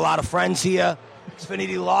city. I have a lot of friends here.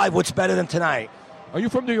 Xfinity Live. What's better than tonight? Are you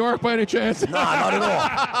from New York by any chance? Nah, not at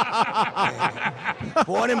all.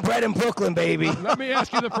 Born and bred in Brooklyn, baby. Let me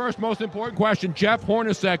ask you the first most important question. Jeff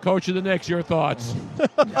Hornacek, coach of the Knicks, your thoughts?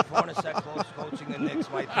 Jeff Hornacek coaching the Knicks,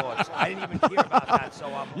 my thoughts. I didn't even hear about that, so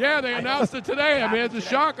yeah, they announced it today. I mean, it's a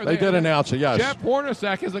shocker. They did announce it, yes. Jeff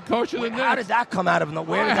Hornacek is the coach of the Knicks. How did that come out of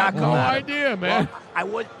nowhere? Where did that come no out idea, man.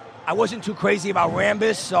 Well, I wasn't too crazy about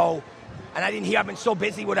Rambis, so... And I didn't hear. I've been so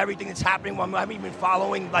busy with everything that's happening. I haven't even been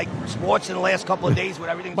following like sports in the last couple of days with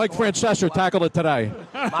everything. Mike Francesa tackled it today.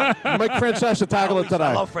 Mike Francesa tackled it today.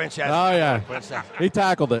 I love Francesa. Oh, yeah. He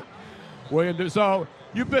tackled it. William, so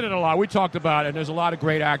you've been in a lot. We talked about it, and there's a lot of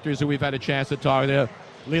great actors who we've had a chance to talk to.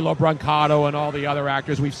 Lilo Brancato and all the other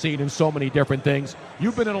actors we've seen in so many different things.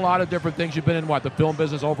 You've been in a lot of different things. You've been in, the film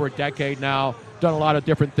business over a decade now, done a lot of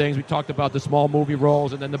different things. We talked about the small movie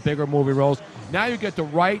roles and then the bigger movie roles. Now you get to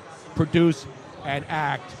write, produce, and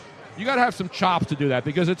act. You got to have some chops to do that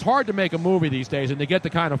because it's hard to make a movie these days and to get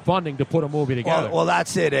the kind of funding to put a movie together. Well,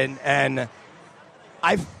 that's it. And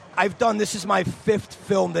I've done, this is my 5th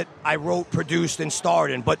film that I wrote, produced, and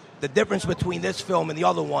starred in. But the difference between this film and the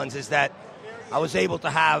other ones is that I was able to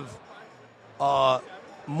have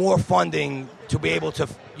more funding to be able to,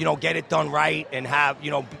 get it done right and have,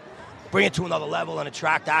 bring it to another level and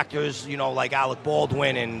attract actors, like Alec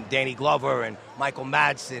Baldwin and Danny Glover and Michael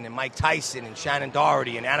Madsen and Mike Tyson and Shannon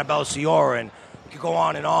Doherty and Annabelle Ciora, and we could go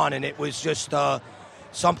on. And it was just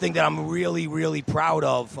something that I'm really, really proud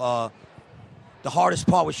of. The hardest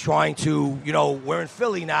part was trying to, we're in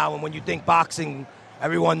Philly now, and when you think boxing,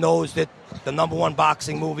 everyone knows that the number one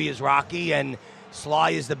boxing movie is Rocky, and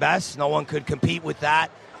Sly is the best. No one could compete with that.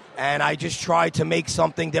 And I just tried to make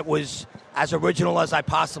something that was as original as I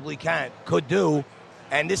possibly could do.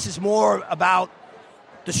 And this is more about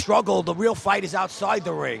the struggle. The real fight is outside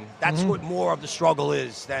the ring. That's what more of the struggle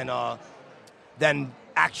is than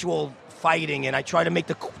actual fighting. And I try to make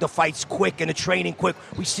the fights quick and the training quick.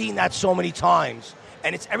 We've seen that so many times.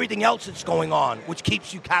 And it's everything else that's going on, which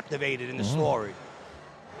keeps you captivated in the story.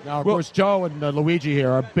 Now, of course, Joe and Luigi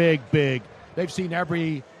here are big. They've seen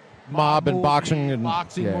every mob and boxing movie.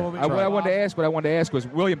 What I wanted to ask was,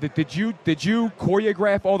 William, did you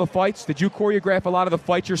choreograph all the fights? Did you choreograph a lot of the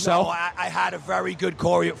fights yourself? No, I had a very good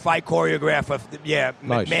fight choreographer. Yeah,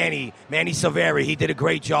 nice. Manny Silveri. He did a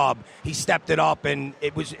great job. He stepped it up, and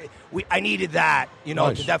I needed that.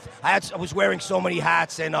 Nice. I was wearing so many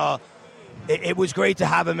hats, and it was great to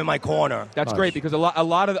have him in my corner. That's great because a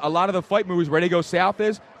lot of the fight movies where they go south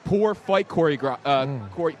is poor fight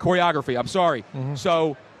choreography. I'm sorry.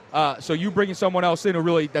 So you bringing someone else in who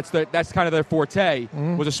really that's kind of their forte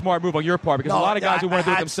was a smart move on your part because a lot of guys who want to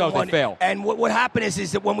do it themselves they fail. And what happened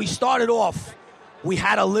is that when we started off, we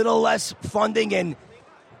had a little less funding and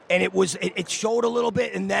it showed a little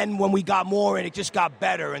bit, and then when we got more and it just got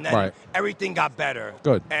better, and then everything got better.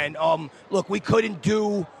 Good. And look, we couldn't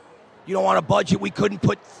do. On a budget, we couldn't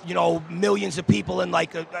put, millions of people in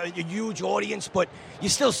like a huge audience, but you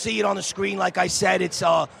still see it on the screen. Like I said, it's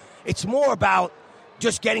more about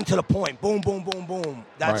just getting to the point. Boom, boom, boom, boom.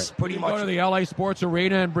 That's pretty much. Go to the LA Sports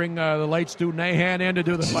Arena and bring the late Stu Nahan in to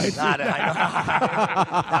do the fights. That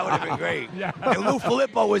would have been great. Yeah. And Lou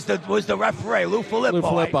Filippo was the referee. Lou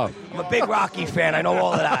Filippo. I'm a big Rocky fan. I know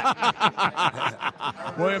all of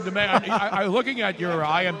that. William DeMeo, looking at your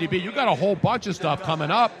IMDb, you got a whole bunch of stuff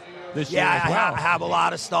coming up this year as well. I have a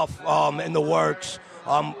lot of stuff in the works.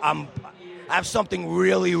 I have something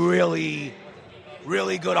really, really,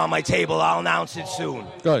 really good on my table. I'll announce it soon.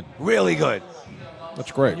 Good. Really good.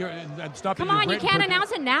 That's great. Come on, you can't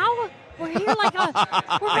announce it now? We're here we're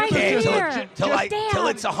right here. Till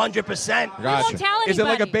it's 100%. We won't tell anybody. Is it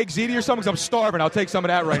like a baked ziti or something? Because I'm starving. I'll take some of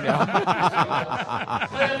that right now.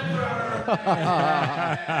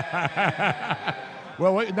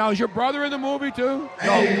 Well, wait, now is your brother in the movie too?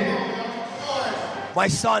 No. My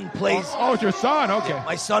son plays. Oh, it's your son. Okay.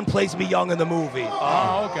 My son plays me young in the movie.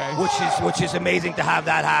 Okay. Which is amazing to have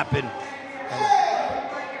that happen.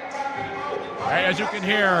 Hey, as you can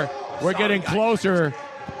hear, we're getting closer.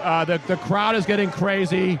 The crowd is getting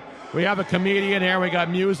crazy. We have a comedian here. We got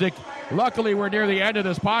music. Luckily, we're near the end of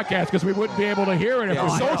this podcast because we wouldn't be able to hear it.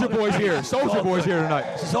 If Soldier Boy's here. Soldier Boy's here tonight.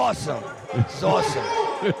 This is awesome. It's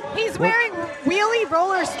awesome. He's wearing wheelie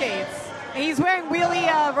roller skates. He's wearing wheelie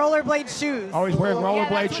rollerblade shoes. Oh, he's wearing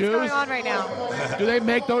rollerblade that's shoes? what's going on right now. Do they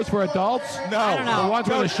make those for adults? No. I don't know. The ones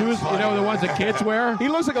with the shoes, the ones that kids wear? He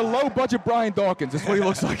looks like a low-budget Brian Dawkins. That's what he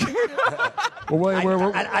looks like.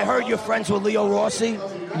 I heard you're friends with Leo Rossi.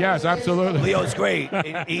 Yes, absolutely. Leo's great.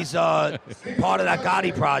 He's part of that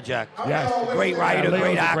Gotti project. Yes. Great writer, Leo's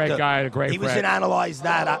great a actor. great guy, a great He was friend. in Analyze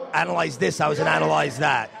That. Analyze This. I was in Analyze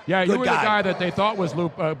That. Yeah, Good you were guy. the guy that they thought was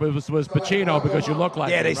was Pacino because you look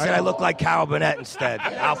like Yeah, him, they said right? I look like Carol Burnett instead.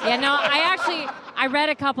 Yeah, no, I read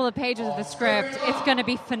a couple of pages of the script. It's going to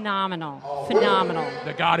be phenomenal. Phenomenal.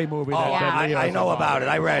 The Gotti movie. Oh, I know about it.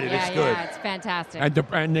 I read it. Yeah, It's good. yeah, it's fantastic. And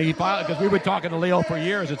because we were talking to Leo for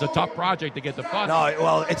years, it's a tough project to get the funds. No,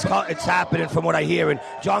 well, it's happening from what I hear. And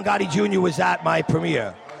John Gotti Jr. was at my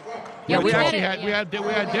premiere. Yeah, we actually had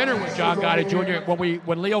dinner with John Gotti Jr.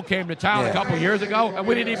 when Leo came to town a couple years ago, and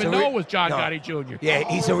we didn't even know it was John Gotti Jr. Yeah,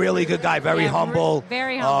 he's a really good guy, very humble.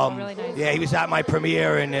 Very humble, really nice. Yeah, he was at my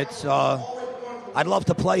premiere, and it's. I'd love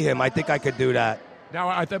to play him. I think I could do that. Now,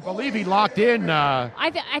 I believe he locked in. I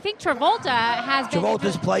think Travolta has been.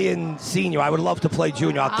 Travolta's playing senior. I would love to play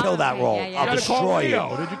junior. I'll kill that role. yeah. I'll destroy it.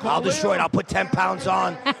 I'll destroy it. I'll put 10 pounds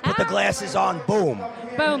on, put the glasses on, boom.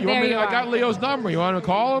 Boom, there you are. I got Leo's number. You want to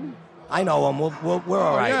call him? I know him. We're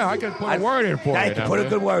all right. Yeah, I can put a word in for you. Thank you. Put a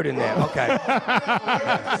good word in there. Okay.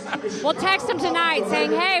 We'll text him tonight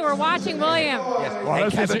saying, hey, we're watching William.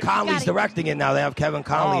 And Kevin Conley's directing it now. They have Kevin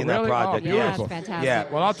Conley in that project. Oh, beautiful. That's fantastic.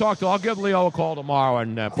 Yeah. Well, I'll give Leo a call tomorrow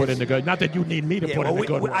and put in the good. Not that you need me to put in the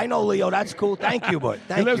good one. I know Leo. That's cool. Thank you, but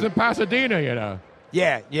He lives in Pasadena, you know.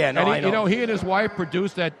 Yeah. No, I know. He and his wife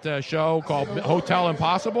produced that show called Hotel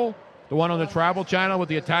Impossible. The one on the Travel Channel with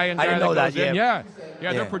the Italian guy. I didn't know that. goes in. Yeah.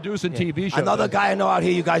 Yeah, they're producing TV shows. Another guy I know out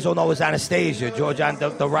here you guys don't know is Anastasia, George,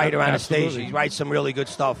 the writer Anastasia. Absolutely. He writes some really good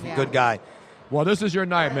stuff. Good guy. Well, this is your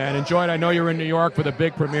night, man. Enjoy it. I know you're in New York for the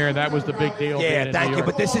big premiere. That was the big deal. Yeah, thank you.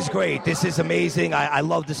 But this is great. This is amazing. I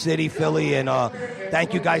love the city, Philly, and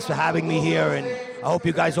thank you guys for having me here. And I hope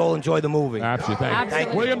you guys all enjoy the movie. Absolutely. Thank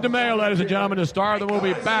you. William DeMeo, ladies and gentlemen, the star of the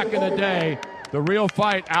movie Back in the Day, The Real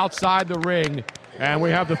Fight Outside the Ring. And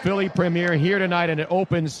we have the Philly premiere here tonight, and it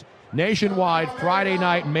opens nationwide Friday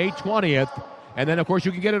night, May 20th. And then, of course,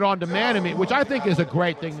 you can get it on demand, which I think is a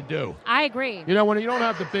great thing to do. I agree. You know, when you don't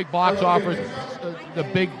have the big box office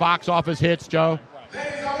hits, Joe,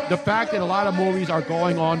 the fact that a lot of movies are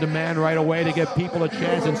going on demand right away to give people a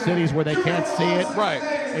chance in cities where they can't see it. Right.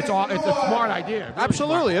 It's a smart idea. Really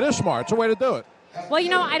Absolutely, smart. it is smart. It's a way to do it. Well,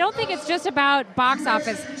 I don't think it's just about box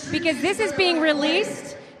office because this is being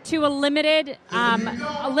released to a limited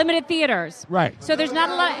theaters. Right. So there's not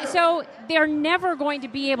a lot. So they're never going to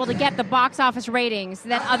be able to get the box office ratings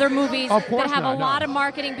that other movies that have a lot of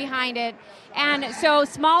marketing behind it. And so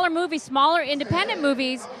smaller movies, smaller independent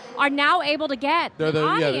movies are now able to get the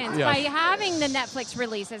audience by having the Netflix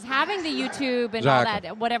releases, having the YouTube and all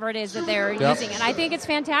that, whatever it is that they're using. And I think it's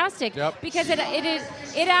fantastic because it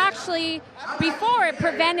actually, before it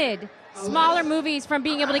prevented smaller movies from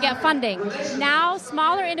being able to get funding. Now,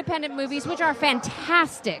 smaller independent movies, which are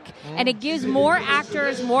fantastic, and it gives more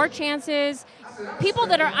actors more chances, people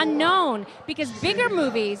that are unknown, because bigger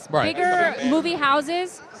movies, bigger movie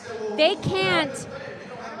houses, they can't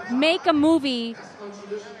make a movie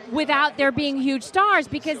without there being huge stars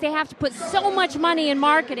because they have to put so much money in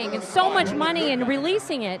marketing and so much money in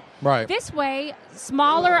releasing it. Right. This way,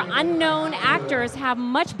 smaller, unknown actors have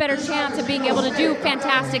much better chance of being able to do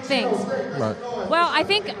fantastic things. Right. Well, I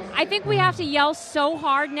think we have to yell so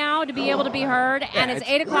hard now to be able to be heard, and it's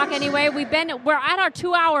 8 o'clock anyway. We're at our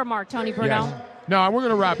 2-hour mark, Tony Bruno. Yes. No, we're going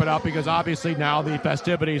to wrap it up because obviously now the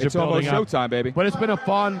festivities are building up. It's almost showtime, baby. But it's been a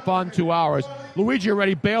fun 2 hours. Luigi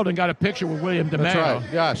already bailed and got a picture with William DeMeo. That's right,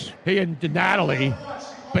 yes. He and Natalie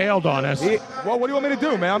bailed on us. Well, what do you want me to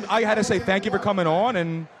do, man? I had to say thank you for coming on,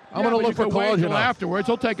 and I'm going to look for Cologino afterwards.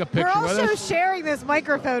 He'll take a picture We're with also us. sharing this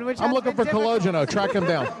microphone, which I'm looking for Cologino. Track him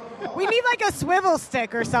down. We need like a swivel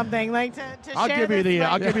stick or something, like to I'll share give you the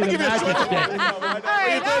magic stick.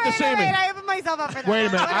 I opened myself up for that. Wait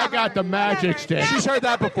a minute, I got the magic stick. She's heard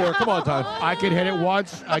that before. Come on, Tom. I can hit it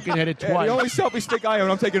once. I can hit it twice. The only selfie stick I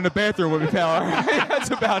own, I'm taking in the bathroom with me, pal.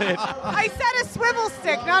 That's about it. I said a swivel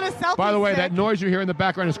stick, not a selfie By the way, stick. that noise you hear in the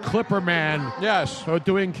background is Clipper Man. Yes. So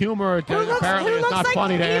doing humor. Apparently, it's not like,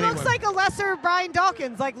 funny to anyone. He looks like a lesser Brian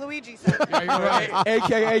Dawkins, like Luigi said. Yeah, you're right.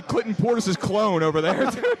 A.K.A. Clinton Portis's clone over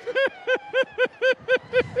there.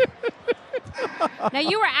 Now,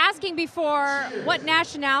 you were asking before what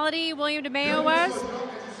nationality William DeMeo was?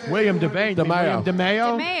 William DeMeo. DeMeo.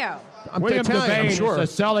 DeMeo? DeMeo. William Italian, I'm Devane sure.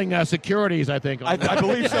 is selling securities, I think. I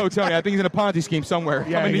believe so, Tony. I think he's in a Ponzi scheme somewhere.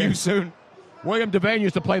 Coming to you soon. William Devane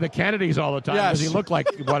used to play the Kennedys all the time because he looked like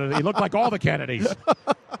he looked like all the Kennedys,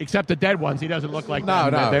 except the dead ones. He doesn't look like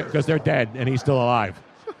them because they're dead and he's still alive.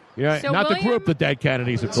 Yeah, So not William- the group, the dead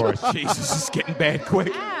Kennedys, of course. Jesus, this is getting bad quick.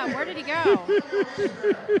 Yeah, where did he go?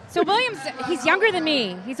 So Williams, he's younger than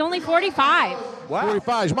me. He's only 45. Wow.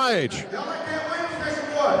 45 is my age.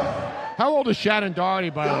 How old is Shannon Doherty,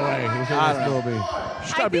 by the way? Who's in this movie?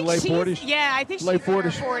 She's got to be late 40s. Yeah, I think Late she's in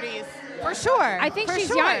her 40s. 40s. For sure. I think For she's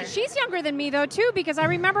sure. young. She's younger than me though too, because I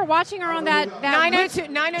remember watching her on that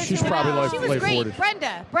 902. She's probably like She was late great.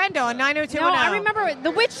 40s. Brenda on 90210. No, I remember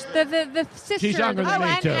the witch, the sister. She's younger than me,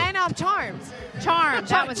 and, too. and Charmed. Charmed.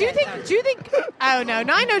 That was Do you it. think? Oh no,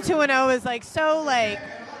 90210 is like so like,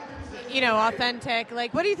 authentic.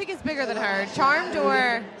 Like, what do you think is bigger than her, Charmed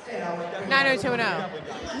or 90210?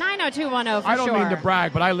 90210 for I don't sure. mean to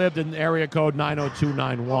brag, but I lived in area code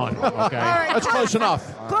 90291. Okay, That's close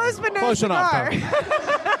enough. Close but no Close cigar. enough.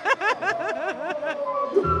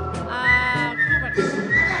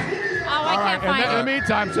 I can't find In it. the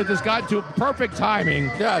meantime, since it's got to perfect timing,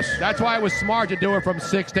 Yes. that's why it was smart to do it from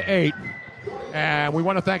 6 to 8. And we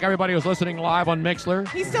want to thank everybody who's listening live on Mixler.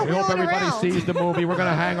 He's still We hope wheeling everybody around. sees the movie. We're going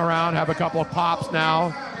to hang around, have a couple of pops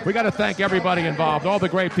now. We got to thank everybody involved, all the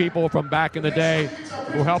great people from back in the day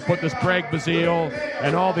who helped put this, Greg Bazile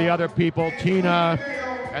and all the other people, Tina,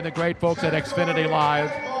 and the great folks at Xfinity Live.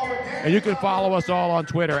 And you can follow us all on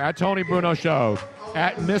Twitter, at Tony Bruno Show,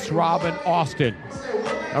 at Miss Robin Austin.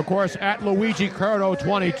 Of course, at Luigi Curto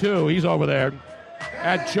 22, he's over there.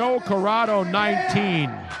 At Joe Corrado 19.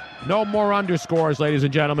 No more underscores, ladies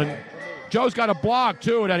and gentlemen. Joe's got a blog,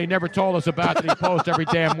 too, that he never told us about that he posts every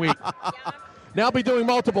damn week. Now I'll be doing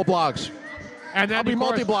multiple blogs. And then, I'll be of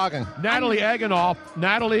course, multi-blogging. Natalie Eganoff.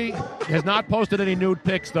 Natalie has not posted any nude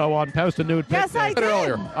pics, though, on Post a Nude Pic. Yes, I did.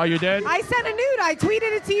 Earlier. Oh, you did? I sent a nude. I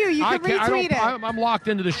tweeted it to you. You can retweet it. I'm locked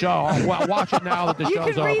into the show. I'll watch it now that the You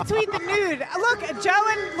show's can over. retweet the nude. Look, Joe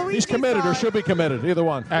and Luigi. He's committed or should be committed, either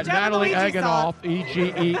one. At Joe Natalie Luigi Eganoff,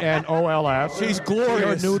 Egenols. She's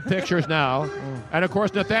glorious. Nude pictures now. And, of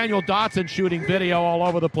course, Nathaniel Dotson shooting video all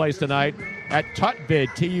over the place tonight at Tutvid,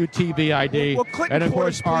 Tutvid. Well, Clinton And, of Portis,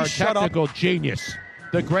 course, our please shut up. technical genius,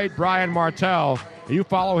 the great Brian Martell. You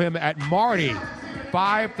follow him at Marty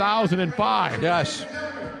 5005. Yes.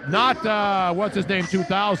 Not, what's his name,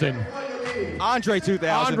 2000. Andre 2000.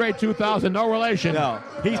 Andre 2000, no relation. No.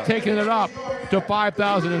 He's taking it up to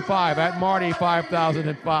 5005 at Marty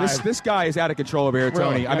 5005. This guy is out of control over here,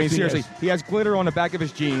 Tony. Really? I mean, Yes, he seriously, is. he has glitter on the back of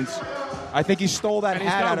his jeans. I think he stole that And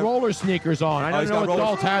he's hat got out of. roller sneakers on. I he's don't know got what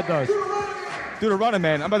roller- adults had those. Do the running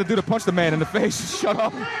man. I'm about to do the punch the man in the face. Shut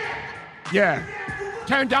up. Yeah.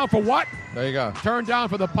 Turned down for what? There you go. Turned down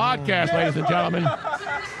for the podcast, ladies and gentlemen.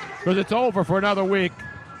 Because it's over for another week.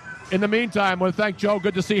 In the meantime, I want to thank Joe.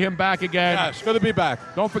 Good to see him back again. Yes, good to be back.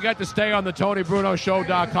 Don't forget to stay on the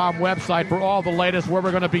TonyBrunoShow.com website for all the latest, where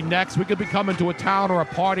we're going to be next. We could be coming to a town or a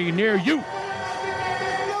party near you.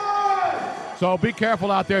 So be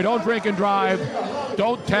careful out there. Don't drink and drive.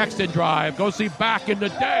 Don't text and drive. Go see Back in the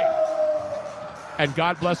Day. And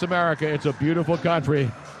God bless America. It's a beautiful country.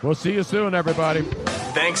 We'll see you soon, everybody.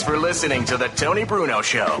 Thanks for listening to The Tony Bruno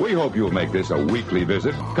Show. We hope you'll make this a weekly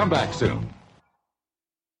visit. Come back soon.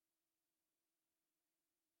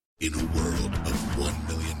 In a world of 1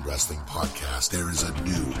 million wrestling podcasts, there is a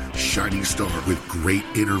new shining star with great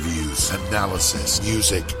interviews, analysis,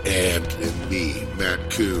 music, and me,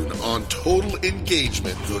 Matt Coon, on total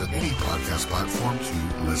engagement. Go to any podcast platform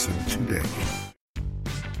to listen today.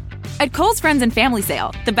 At Kohl's Friends and Family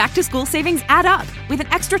Sale, the back-to-school savings add up with an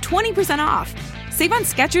extra 20% off. Save on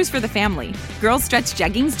Skechers for the family, girls' stretch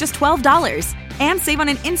jeggings just $12, and save on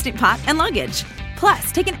an Instant Pot and luggage.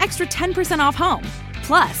 Plus, take an extra 10% off home.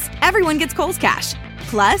 Plus, everyone gets Kohl's Cash.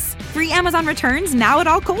 Plus, free Amazon returns now at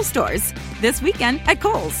all Kohl's stores. This weekend at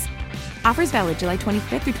Kohl's. Offers valid July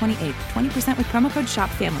 25th through 28th. 20% with promo code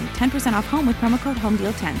SHOPFAMILY. 10% off home with promo code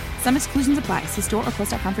HOMEDEAL10. Some exclusions apply. See store or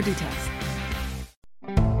Kohl's.com for details.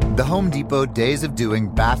 The Home Depot Days of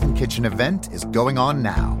Doing Bath and Kitchen event is going on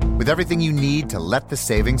now, with everything you need to let the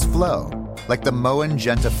savings flow. Like the Moen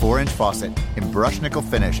Genta 4-inch faucet in brush nickel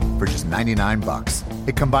finish for just $99.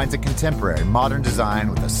 It combines a contemporary modern design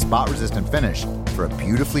with a spot-resistant finish for a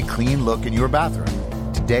beautifully clean look in your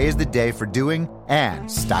bathroom. Today is the day for doing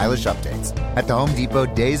and stylish updates at the Home Depot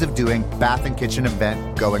Days of Doing Bath and Kitchen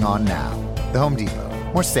event going on now. The Home Depot.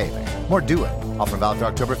 More saving, more doing. Offer valid through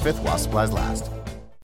October 5th while supplies last.